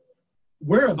Lord,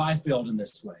 where have I failed in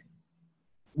this way?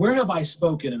 Where have I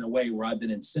spoken in a way where I've been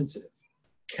insensitive,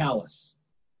 callous,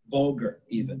 vulgar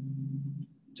even,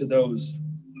 to those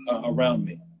around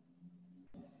me?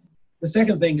 The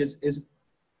second thing is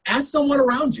ask someone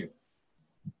around you.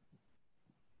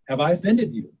 Have I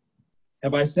offended you?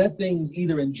 Have I said things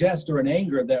either in jest or in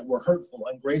anger that were hurtful,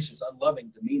 ungracious,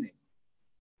 unloving, demeaning?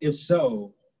 If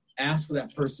so, ask for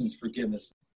that person's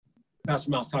forgiveness. Pastor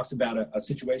Miles talks about a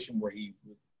situation where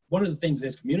one of the things in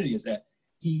his community is that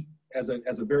he, as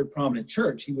a very prominent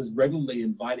church, he was regularly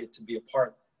invited to be a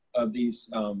part of these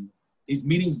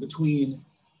meetings between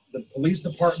the police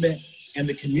department and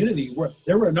the community, where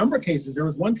there were a number of cases. There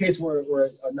was one case where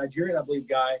a Nigerian, I believe,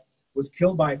 guy was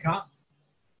killed by a cop.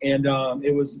 And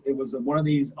it was one of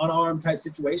these unarmed type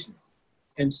situations.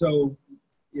 And so,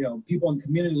 people in the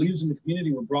community, leaders in the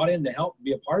community were brought in to help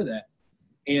be a part of that.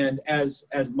 And as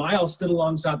Miles stood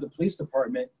alongside the police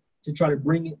department to try to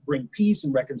bring peace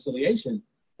and reconciliation,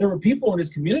 there were people in his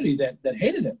community that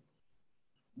hated him.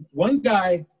 One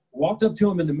guy walked up to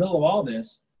him in the middle of all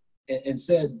this and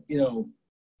said,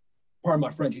 pardon my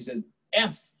French, he said,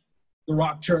 F the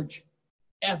Rock Church,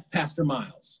 F Pastor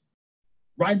Miles,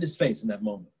 right in his face in that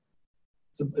moment.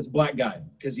 It's a black guy,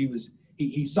 because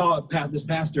he saw this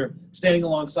pastor standing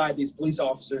alongside these police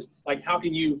officers. Like, how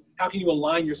can you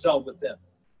align yourself with them?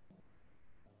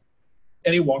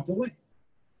 And he walked away.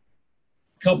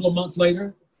 A couple of months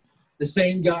later, the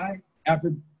same guy,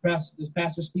 after this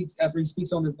pastor speaks, after he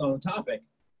speaks on a topic,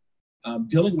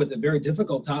 dealing with a very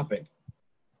difficult topic,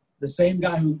 the same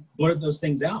guy who blurted those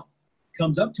things out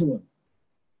comes up to him,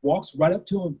 walks right up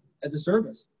to him at the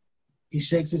service. He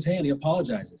shakes his hand. He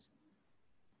apologizes.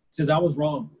 He says, I was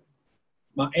wrong.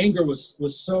 My anger was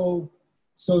so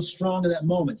strong in that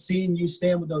moment, seeing you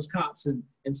stand with those cops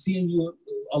and seeing you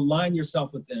align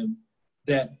yourself with them,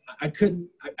 that I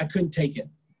couldn't take it.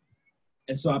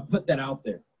 And so I put that out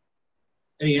there.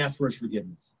 And he asked for his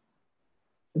forgiveness.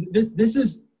 This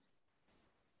is,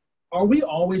 are we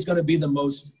always going to be the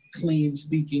most clean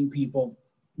speaking people?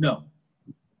 No.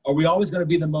 Are we always going to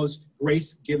be the most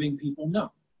grace giving people?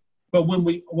 No. But when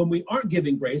we aren't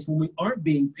giving grace, when we aren't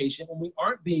being patient, when we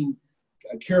aren't being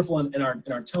careful in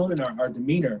our tone and our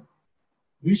demeanor,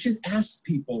 we should ask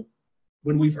people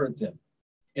when we've hurt them.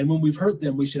 And when we've hurt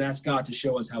them, we should ask God to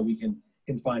show us how we can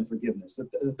find forgiveness.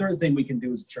 The third thing we can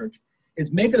do as a church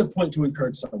is make it a point to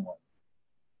encourage someone.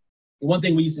 The one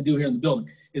thing we used to do here in the building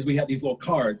is we had these little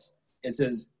cards. It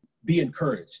says, be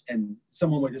encouraged. And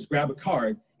someone would just grab a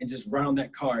card and just write on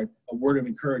that card a word of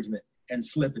encouragement and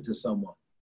slip it to someone.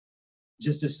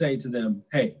 Just to say to them,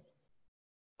 hey,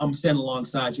 I'm standing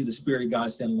alongside you. The Spirit of God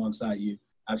is standing alongside you.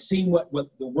 I've seen what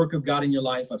the work of God in your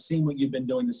life. I've seen what you've been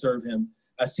doing to serve him.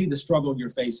 I see the struggle you're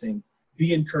facing.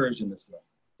 Be encouraged in this way.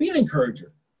 Be an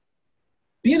encourager.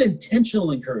 Be an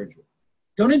intentional encourager.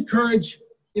 Don't encourage,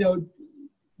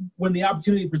 when the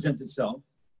opportunity presents itself,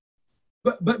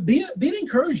 but be an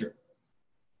encourager.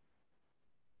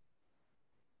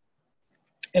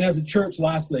 And as a church,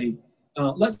 lastly,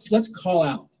 let's call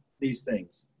out these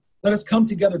things. Let us come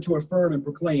together to affirm and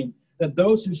proclaim that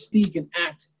those who speak and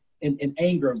act in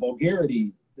anger,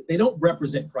 vulgarity, they don't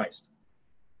represent Christ.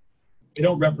 They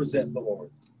don't represent the Lord.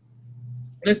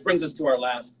 And this brings us to our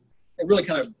last, it really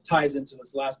kind of ties into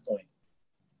this last point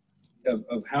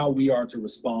of how we are to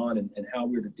respond and how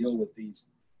we're to deal with these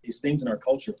things in our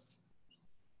culture.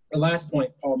 The last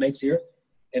point Paul makes here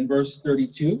in verse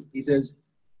 32, he says,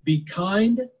 be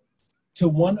kind to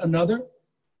one another,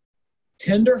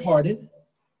 tender-hearted,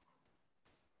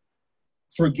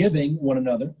 forgiving one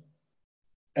another,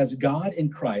 as God in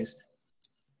Christ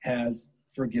has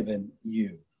forgiven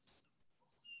you.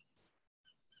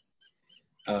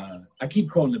 I keep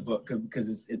quoting the book because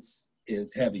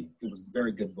it's heavy. It was a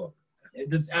very good book.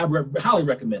 I highly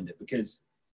recommend it because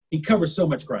he covers so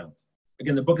much ground.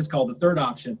 Again, the book is called The Third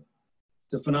Option.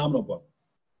 It's a phenomenal book.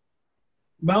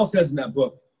 Miles says in that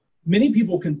book, many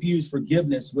people confuse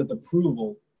forgiveness with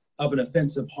approval of an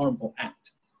offensive, harmful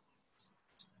act.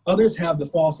 Others have the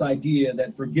false idea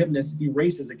that forgiveness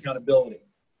erases accountability.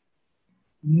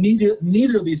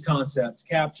 Neither of these concepts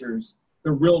captures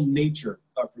the real nature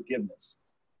of forgiveness.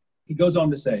 He goes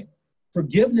on to say,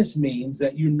 forgiveness means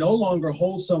that you no longer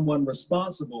hold someone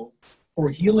responsible for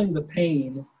healing the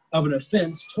pain of an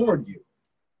offense toward you.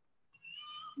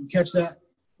 You catch that?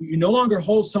 You no longer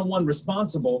hold someone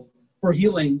responsible for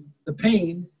healing the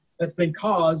pain that's been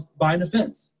caused by an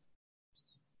offense.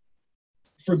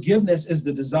 Forgiveness is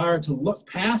the desire to look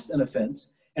past an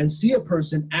offense and see a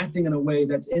person acting in a way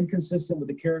that's inconsistent with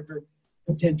the character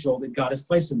potential that God has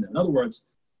placed in them. In other words,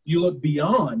 you look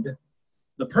beyond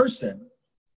the person,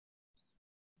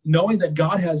 knowing that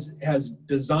God has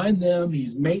designed them,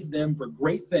 he's made them for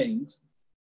great things.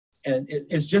 And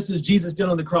it's just as Jesus did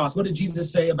on the cross. What did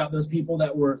Jesus say about those people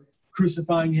that were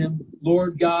crucifying him?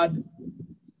 Lord God,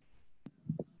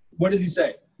 what does he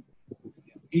say?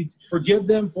 He forgive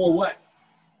them for what?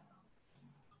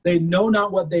 They know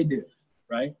not what they do,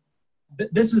 right?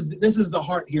 This is the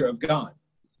heart here of God,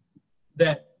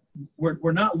 that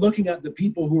we're not looking at the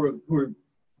people who are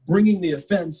bringing the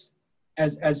offense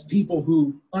as people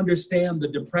who understand the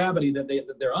depravity that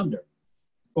they're under,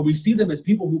 but we see them as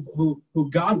people who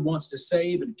God wants to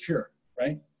save and cure,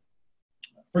 right?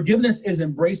 Forgiveness is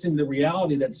embracing the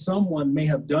reality that someone may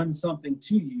have done something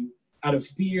to you out of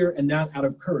fear and not out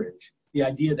of courage. The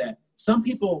idea that some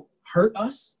people hurt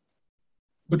us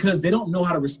because they don't know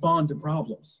how to respond to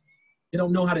problems. They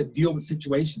don't know how to deal with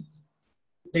situations.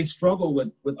 They struggle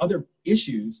with other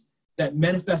issues that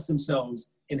manifest themselves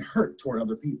in hurt toward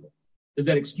other people. Does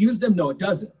that excuse them? No, it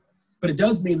doesn't. But it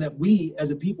does mean that we,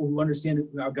 as a people who understand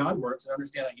how God works and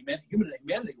understand how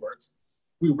humanity works,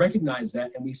 we recognize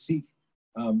that and we seek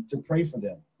to pray for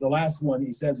them. The last one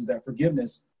he says is that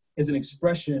forgiveness is an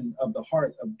expression of the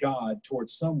heart of God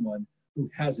towards someone who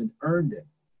hasn't earned it.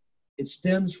 It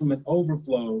stems from an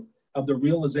overflow of the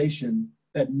realization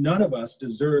that none of us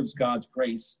deserves God's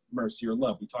grace, mercy, or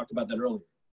love. We talked about that earlier.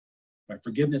 Right?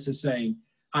 Forgiveness is saying,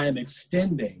 I am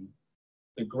extending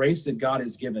the grace that God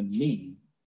has given me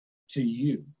to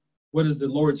you. What does the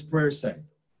Lord's Prayer say?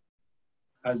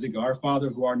 As it, our Father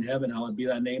who art in heaven, hallowed be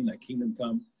thy name, thy kingdom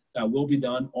come, thy will be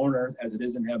done on earth as it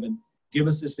is in heaven. Give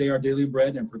us this day our daily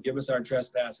bread and forgive us our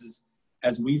trespasses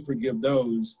as we forgive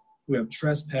those who have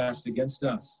trespassed against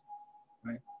us.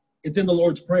 Right? It's in the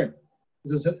Lord's Prayer.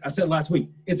 As I said last week,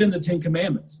 it's in the 10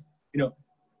 Commandments.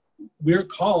 We're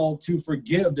called to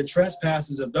forgive the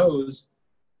trespasses of those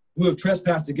who have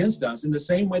trespassed against us in the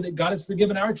same way that God has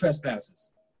forgiven our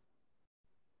trespasses.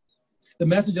 The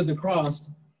message of the cross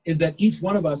is that each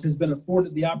one of us has been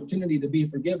afforded the opportunity to be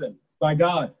forgiven by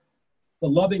God. The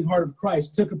loving heart of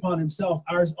Christ took upon himself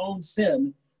our own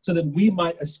sin so that we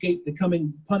might escape the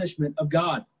coming punishment of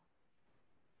God.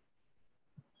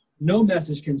 No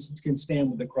message can stand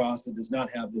with the cross that does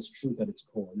not have this truth at its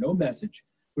core. No message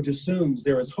which assumes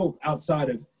there is hope outside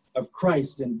of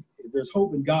Christ and there's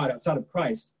hope in God outside of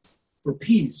Christ for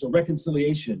peace or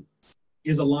reconciliation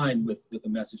is aligned with the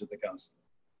message of the gospel.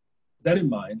 With that in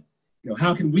mind,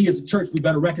 how can we as a church be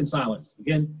better reconcilers?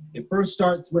 Again, it first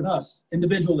starts with us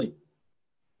individually.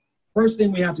 First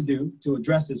thing we have to do to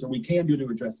address this, or we can do to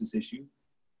address this issue,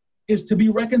 is to be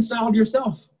reconciled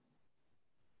yourself.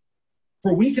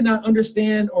 For we cannot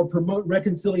understand or promote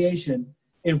reconciliation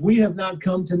if we have not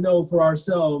come to know for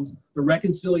ourselves the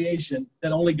reconciliation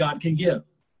that only God can give.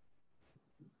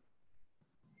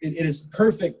 It is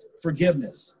perfect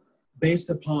forgiveness based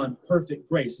upon perfect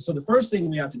grace. So the first thing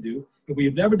we have to do, if we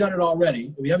haven't done it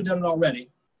already,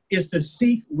 is to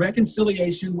seek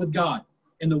reconciliation with God.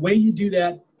 And the way you do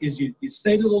that is you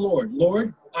say to the Lord,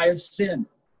 Lord, I have sinned.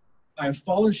 I have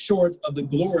fallen short of the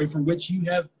glory for which you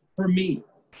have for me.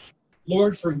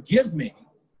 Lord, forgive me,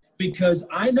 because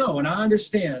I know and I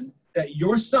understand that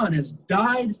your Son has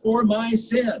died for my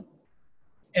sin.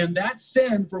 And that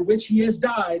sin for which he has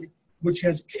died, which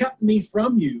has kept me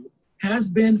from you, has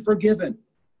been forgiven.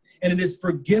 And it is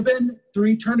forgiven through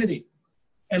eternity.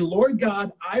 And Lord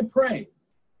God, I pray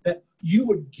that you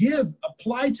would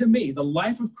apply to me the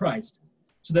life of Christ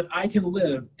so that I can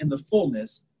live in the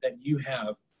fullness that you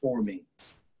have for me.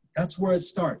 That's where it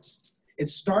starts. It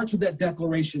starts with that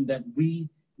declaration that we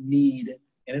need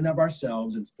in and of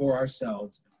ourselves and for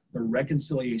ourselves the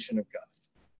reconciliation of God.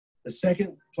 The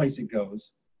second place it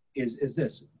goes is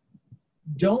this.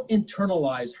 Don't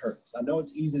internalize hurts. I know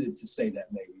it's easy to say that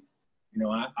maybe.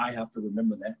 I have to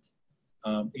remember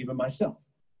that, even myself.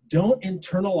 Don't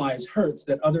internalize hurts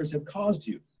that others have caused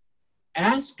you.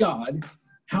 Ask God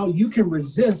how you can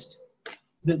resist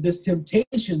this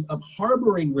temptation of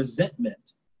harboring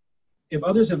resentment. If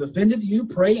others have offended you,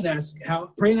 pray and ask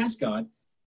God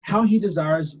how he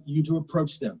desires you to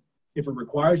approach them. If it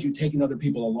requires you taking other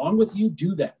people along with you,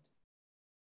 do that.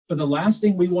 But the last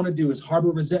thing we want to do is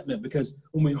harbor resentment, because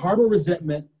when we harbor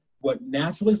resentment, what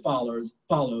naturally follows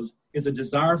is a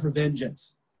desire for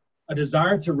vengeance, a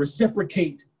desire to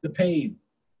reciprocate the pain,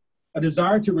 a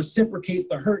desire to reciprocate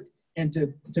the hurt, and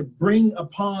to bring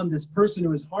upon this person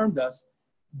who has harmed us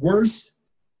worse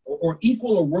or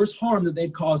equal or worse harm that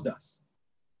they've caused us.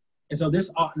 And so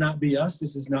this ought not be us.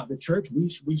 This is not the church.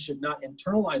 We should not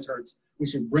internalize hurts. We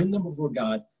should bring them before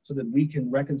God so that we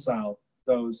can reconcile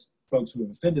those folks who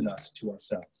have offended us to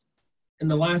ourselves.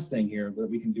 And the last thing here that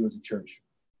we can do as a church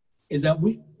is that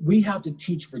we have to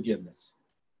teach forgiveness.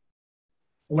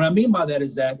 And what I mean by that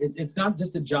is that it's not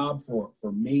just a job for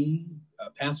me,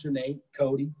 Pastor Nate,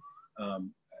 Cody,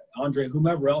 Andre,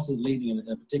 whomever else is leading in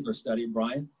a particular study,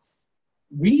 Brian.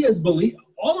 We as believers,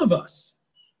 all of us,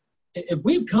 if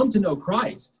we've come to know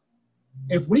Christ,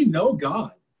 if we know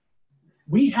God,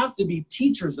 we have to be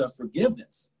teachers of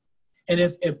forgiveness. And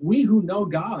if we who know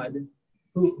God,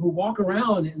 who walk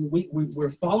around and we're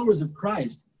followers of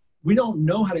Christ, we don't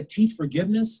know how to teach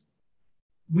forgiveness,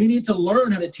 we need to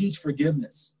learn how to teach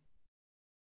forgiveness.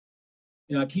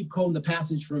 I keep quoting the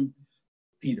passage from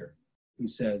Peter, who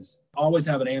says, always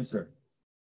have an answer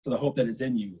for the hope that is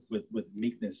in you with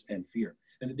meekness and fear.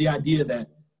 And the idea that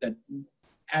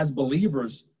as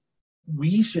believers,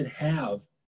 we should have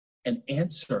an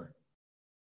answer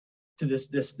to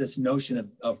this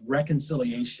notion of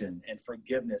reconciliation and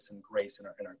forgiveness and grace in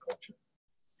our culture.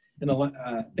 And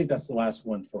I think that's the last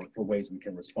one for ways we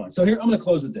can respond. So here, I'm going to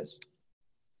close with this.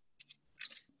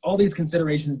 All these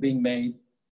considerations being made,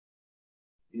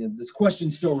 this question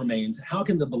still remains: how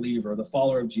can the believer, the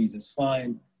follower of Jesus,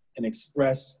 find and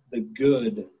express the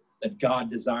good that God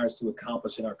desires to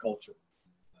accomplish in our culture?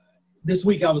 This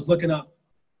week, I was looking up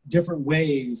different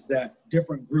ways that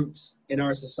different groups in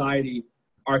our society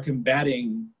are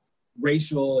combating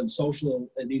racial and social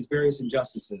and these various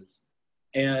injustices.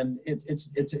 And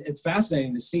it's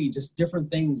fascinating to see just different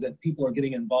things that people are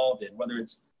getting involved in, whether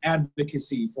it's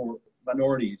advocacy for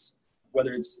minorities,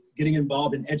 whether it's getting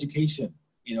involved in education,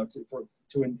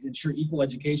 to ensure equal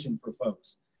education for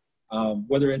folks,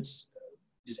 whether it's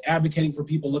just advocating for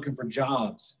people looking for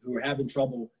jobs who are having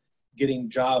trouble getting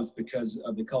jobs because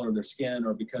of the color of their skin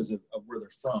or because of where they're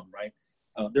from, right?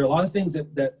 There are a lot of things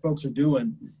that folks are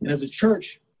doing. And as a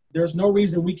church, there's no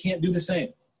reason we can't do the same.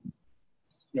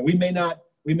 We may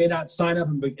not sign up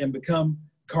and become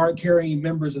card-carrying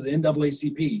members of the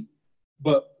NAACP,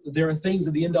 but there are things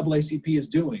that the NAACP is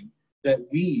doing that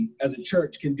we as a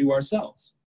church can do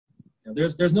ourselves.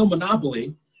 There's no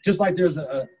monopoly. Just like there's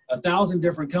a 1,000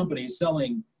 different companies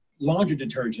selling laundry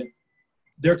detergent,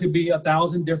 there could be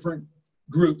 1,000 different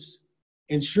groups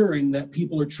ensuring that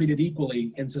people are treated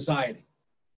equally in society,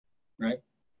 right?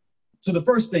 So the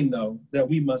first thing, though, that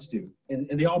we must do, and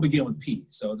they all begin with P,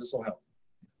 so this will help.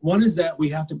 One is that we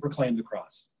have to proclaim the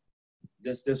cross.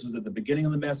 This was at the beginning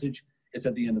of the message. It's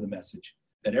at the end of the message.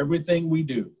 That everything we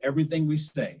do, everything we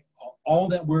say, all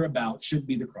that we're about should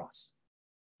be the cross.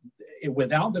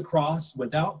 Without the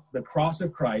cross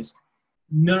of Christ,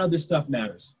 none of this stuff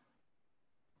matters.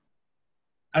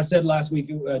 I said last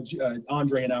week,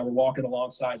 Andre and I were walking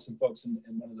alongside some folks in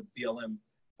one of the BLM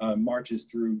marches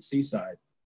through Seaside.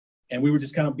 And we were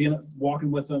just kind of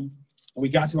walking with them. And we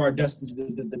got to our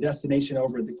the destination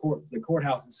over at the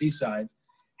courthouse in Seaside.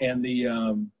 And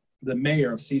the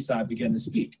mayor of Seaside began to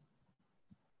speak.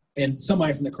 And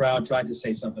somebody from the crowd tried to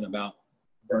say something about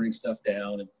burning stuff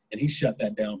down. And he shut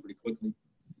that down pretty quickly.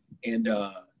 And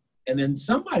then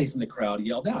somebody from the crowd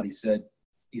yelled out. He said,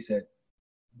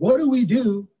 what do we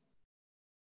do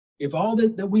if all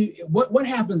what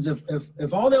happens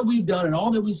if all that we've done and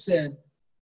all that we've said,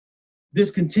 this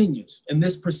continues and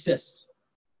this persists?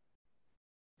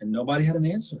 And nobody had an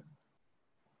answer.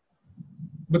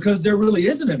 Because there really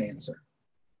isn't an answer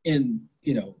in,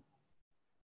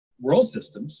 world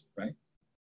systems, right?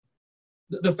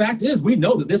 The fact is, we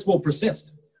know that this will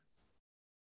persist.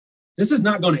 This is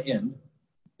not going to end.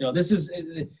 This is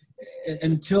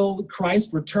until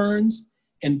Christ returns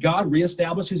and God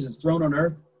reestablishes his throne on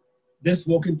earth, this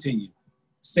will continue.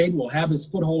 Satan will have his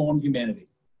foothold on humanity.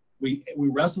 We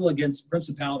wrestle against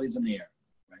principalities in the air,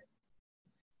 right?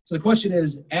 So the question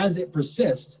is, as it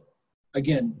persists,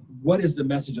 again, what is the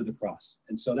message of the cross?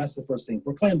 And so that's the first thing,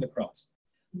 proclaim the cross.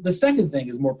 The second thing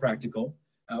is more practical,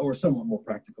 or somewhat more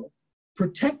practical.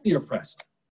 Protect the oppressed.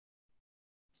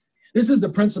 This is the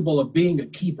principle of being a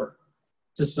keeper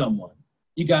to someone.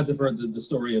 You guys have heard the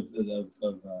story of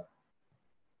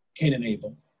Cain and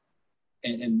Abel.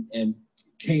 And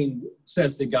Cain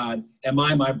says to God, am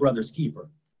I my brother's keeper?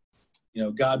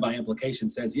 God by implication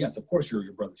says, yes, of course you're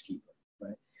your brother's keeper,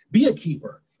 right? Be a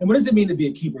keeper. And what does it mean to be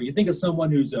a keeper? You think of someone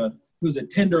who's a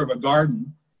tender of a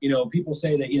garden. People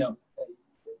say that,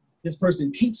 this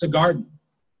person keeps a garden.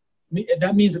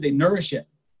 That means that they nourish it.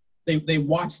 They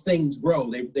watch things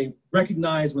grow. They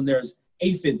recognize when there's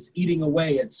aphids eating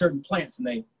away at certain plants, and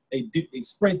they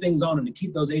spray things on them to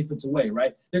keep those aphids away,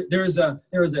 right? There is an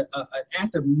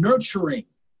act of nurturing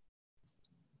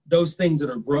those things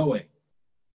that are growing.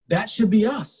 That should be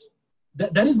us.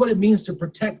 That is what it means to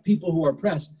protect people who are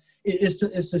oppressed. Is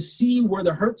to see where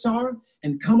the hurts are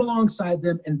and come alongside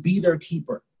them and be their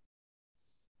keeper.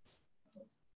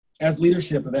 As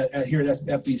leadership here at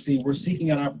FBC, we're seeking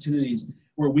out opportunities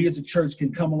where we as a church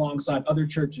can come alongside other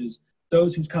churches,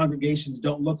 those whose congregations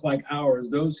don't look like ours,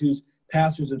 those whose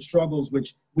pastors have struggles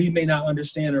which we may not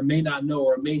understand or may not know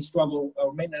or may struggle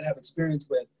or may not have experience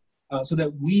with, so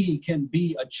that we can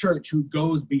be a church who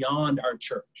goes beyond our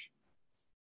church.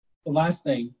 The last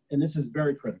thing, and this is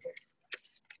very critical.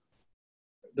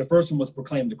 The first one was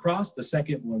proclaim the cross. The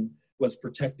second one was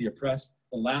protect the oppressed.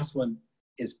 The last one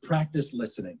is practice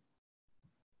listening.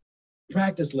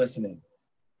 Practice listening.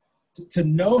 To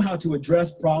know how to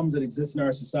address problems that exist in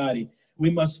our society, we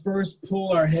must first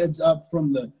pull our heads up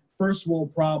from the first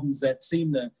world problems that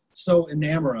seem to so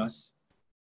enamor us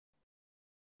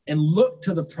and look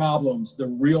to the problems, the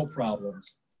real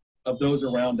problems of those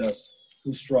around us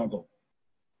who struggle.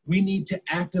 We need to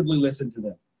actively listen to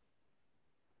them.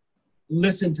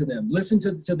 Listen to them. Listen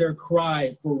to their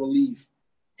cry for relief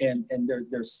and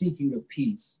their seeking of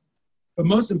peace. But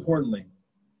most importantly,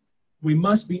 we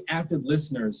must be active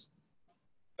listeners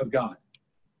of God.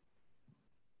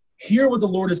 Hear what the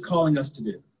Lord is calling us to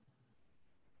do.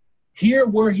 Hear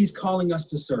where he's calling us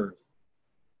to serve.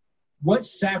 What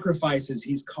sacrifices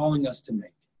he's calling us to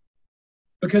make.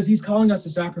 Because he's calling us to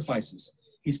sacrifices.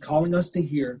 He's calling us to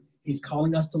hear. He's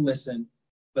calling us to listen.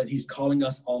 But he's calling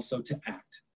us also to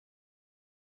act.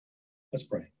 Let's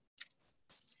pray.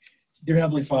 Dear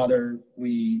Heavenly Father,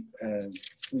 we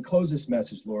close this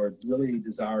message, Lord, really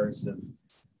desirous of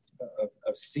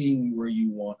seeing where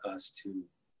you want us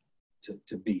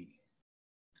to be,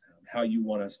 how you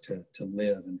want us to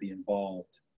live and be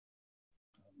involved.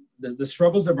 The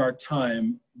struggles of our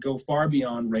time go far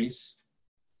beyond race.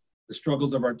 The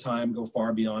struggles of our time go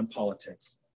far beyond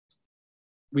politics.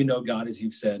 We know, God, as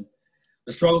you've said,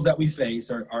 the struggles that we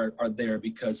face are there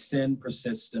because sin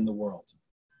persists in the world.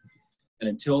 And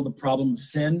until the problem of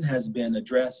sin has been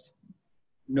addressed,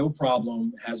 no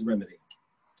problem has remedy.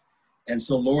 And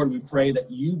so, Lord, we pray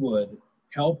that you would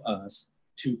help us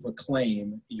to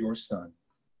proclaim your Son.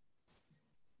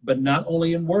 But not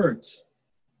only in words,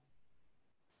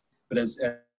 but as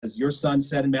your Son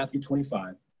said in Matthew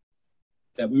 25,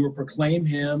 that we will proclaim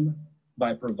him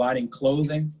by providing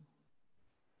clothing,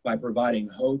 by providing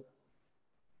hope,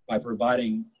 by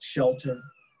providing shelter,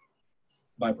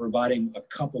 by providing a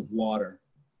cup of water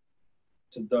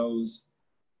to those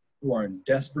who are in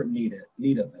desperate need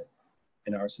of it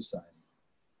in our society.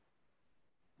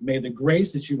 May the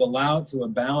grace that you've allowed to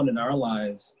abound in our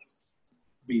lives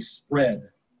be spread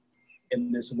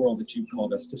in this world that you've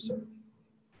called us to serve.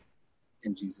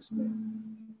 In Jesus'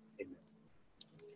 name.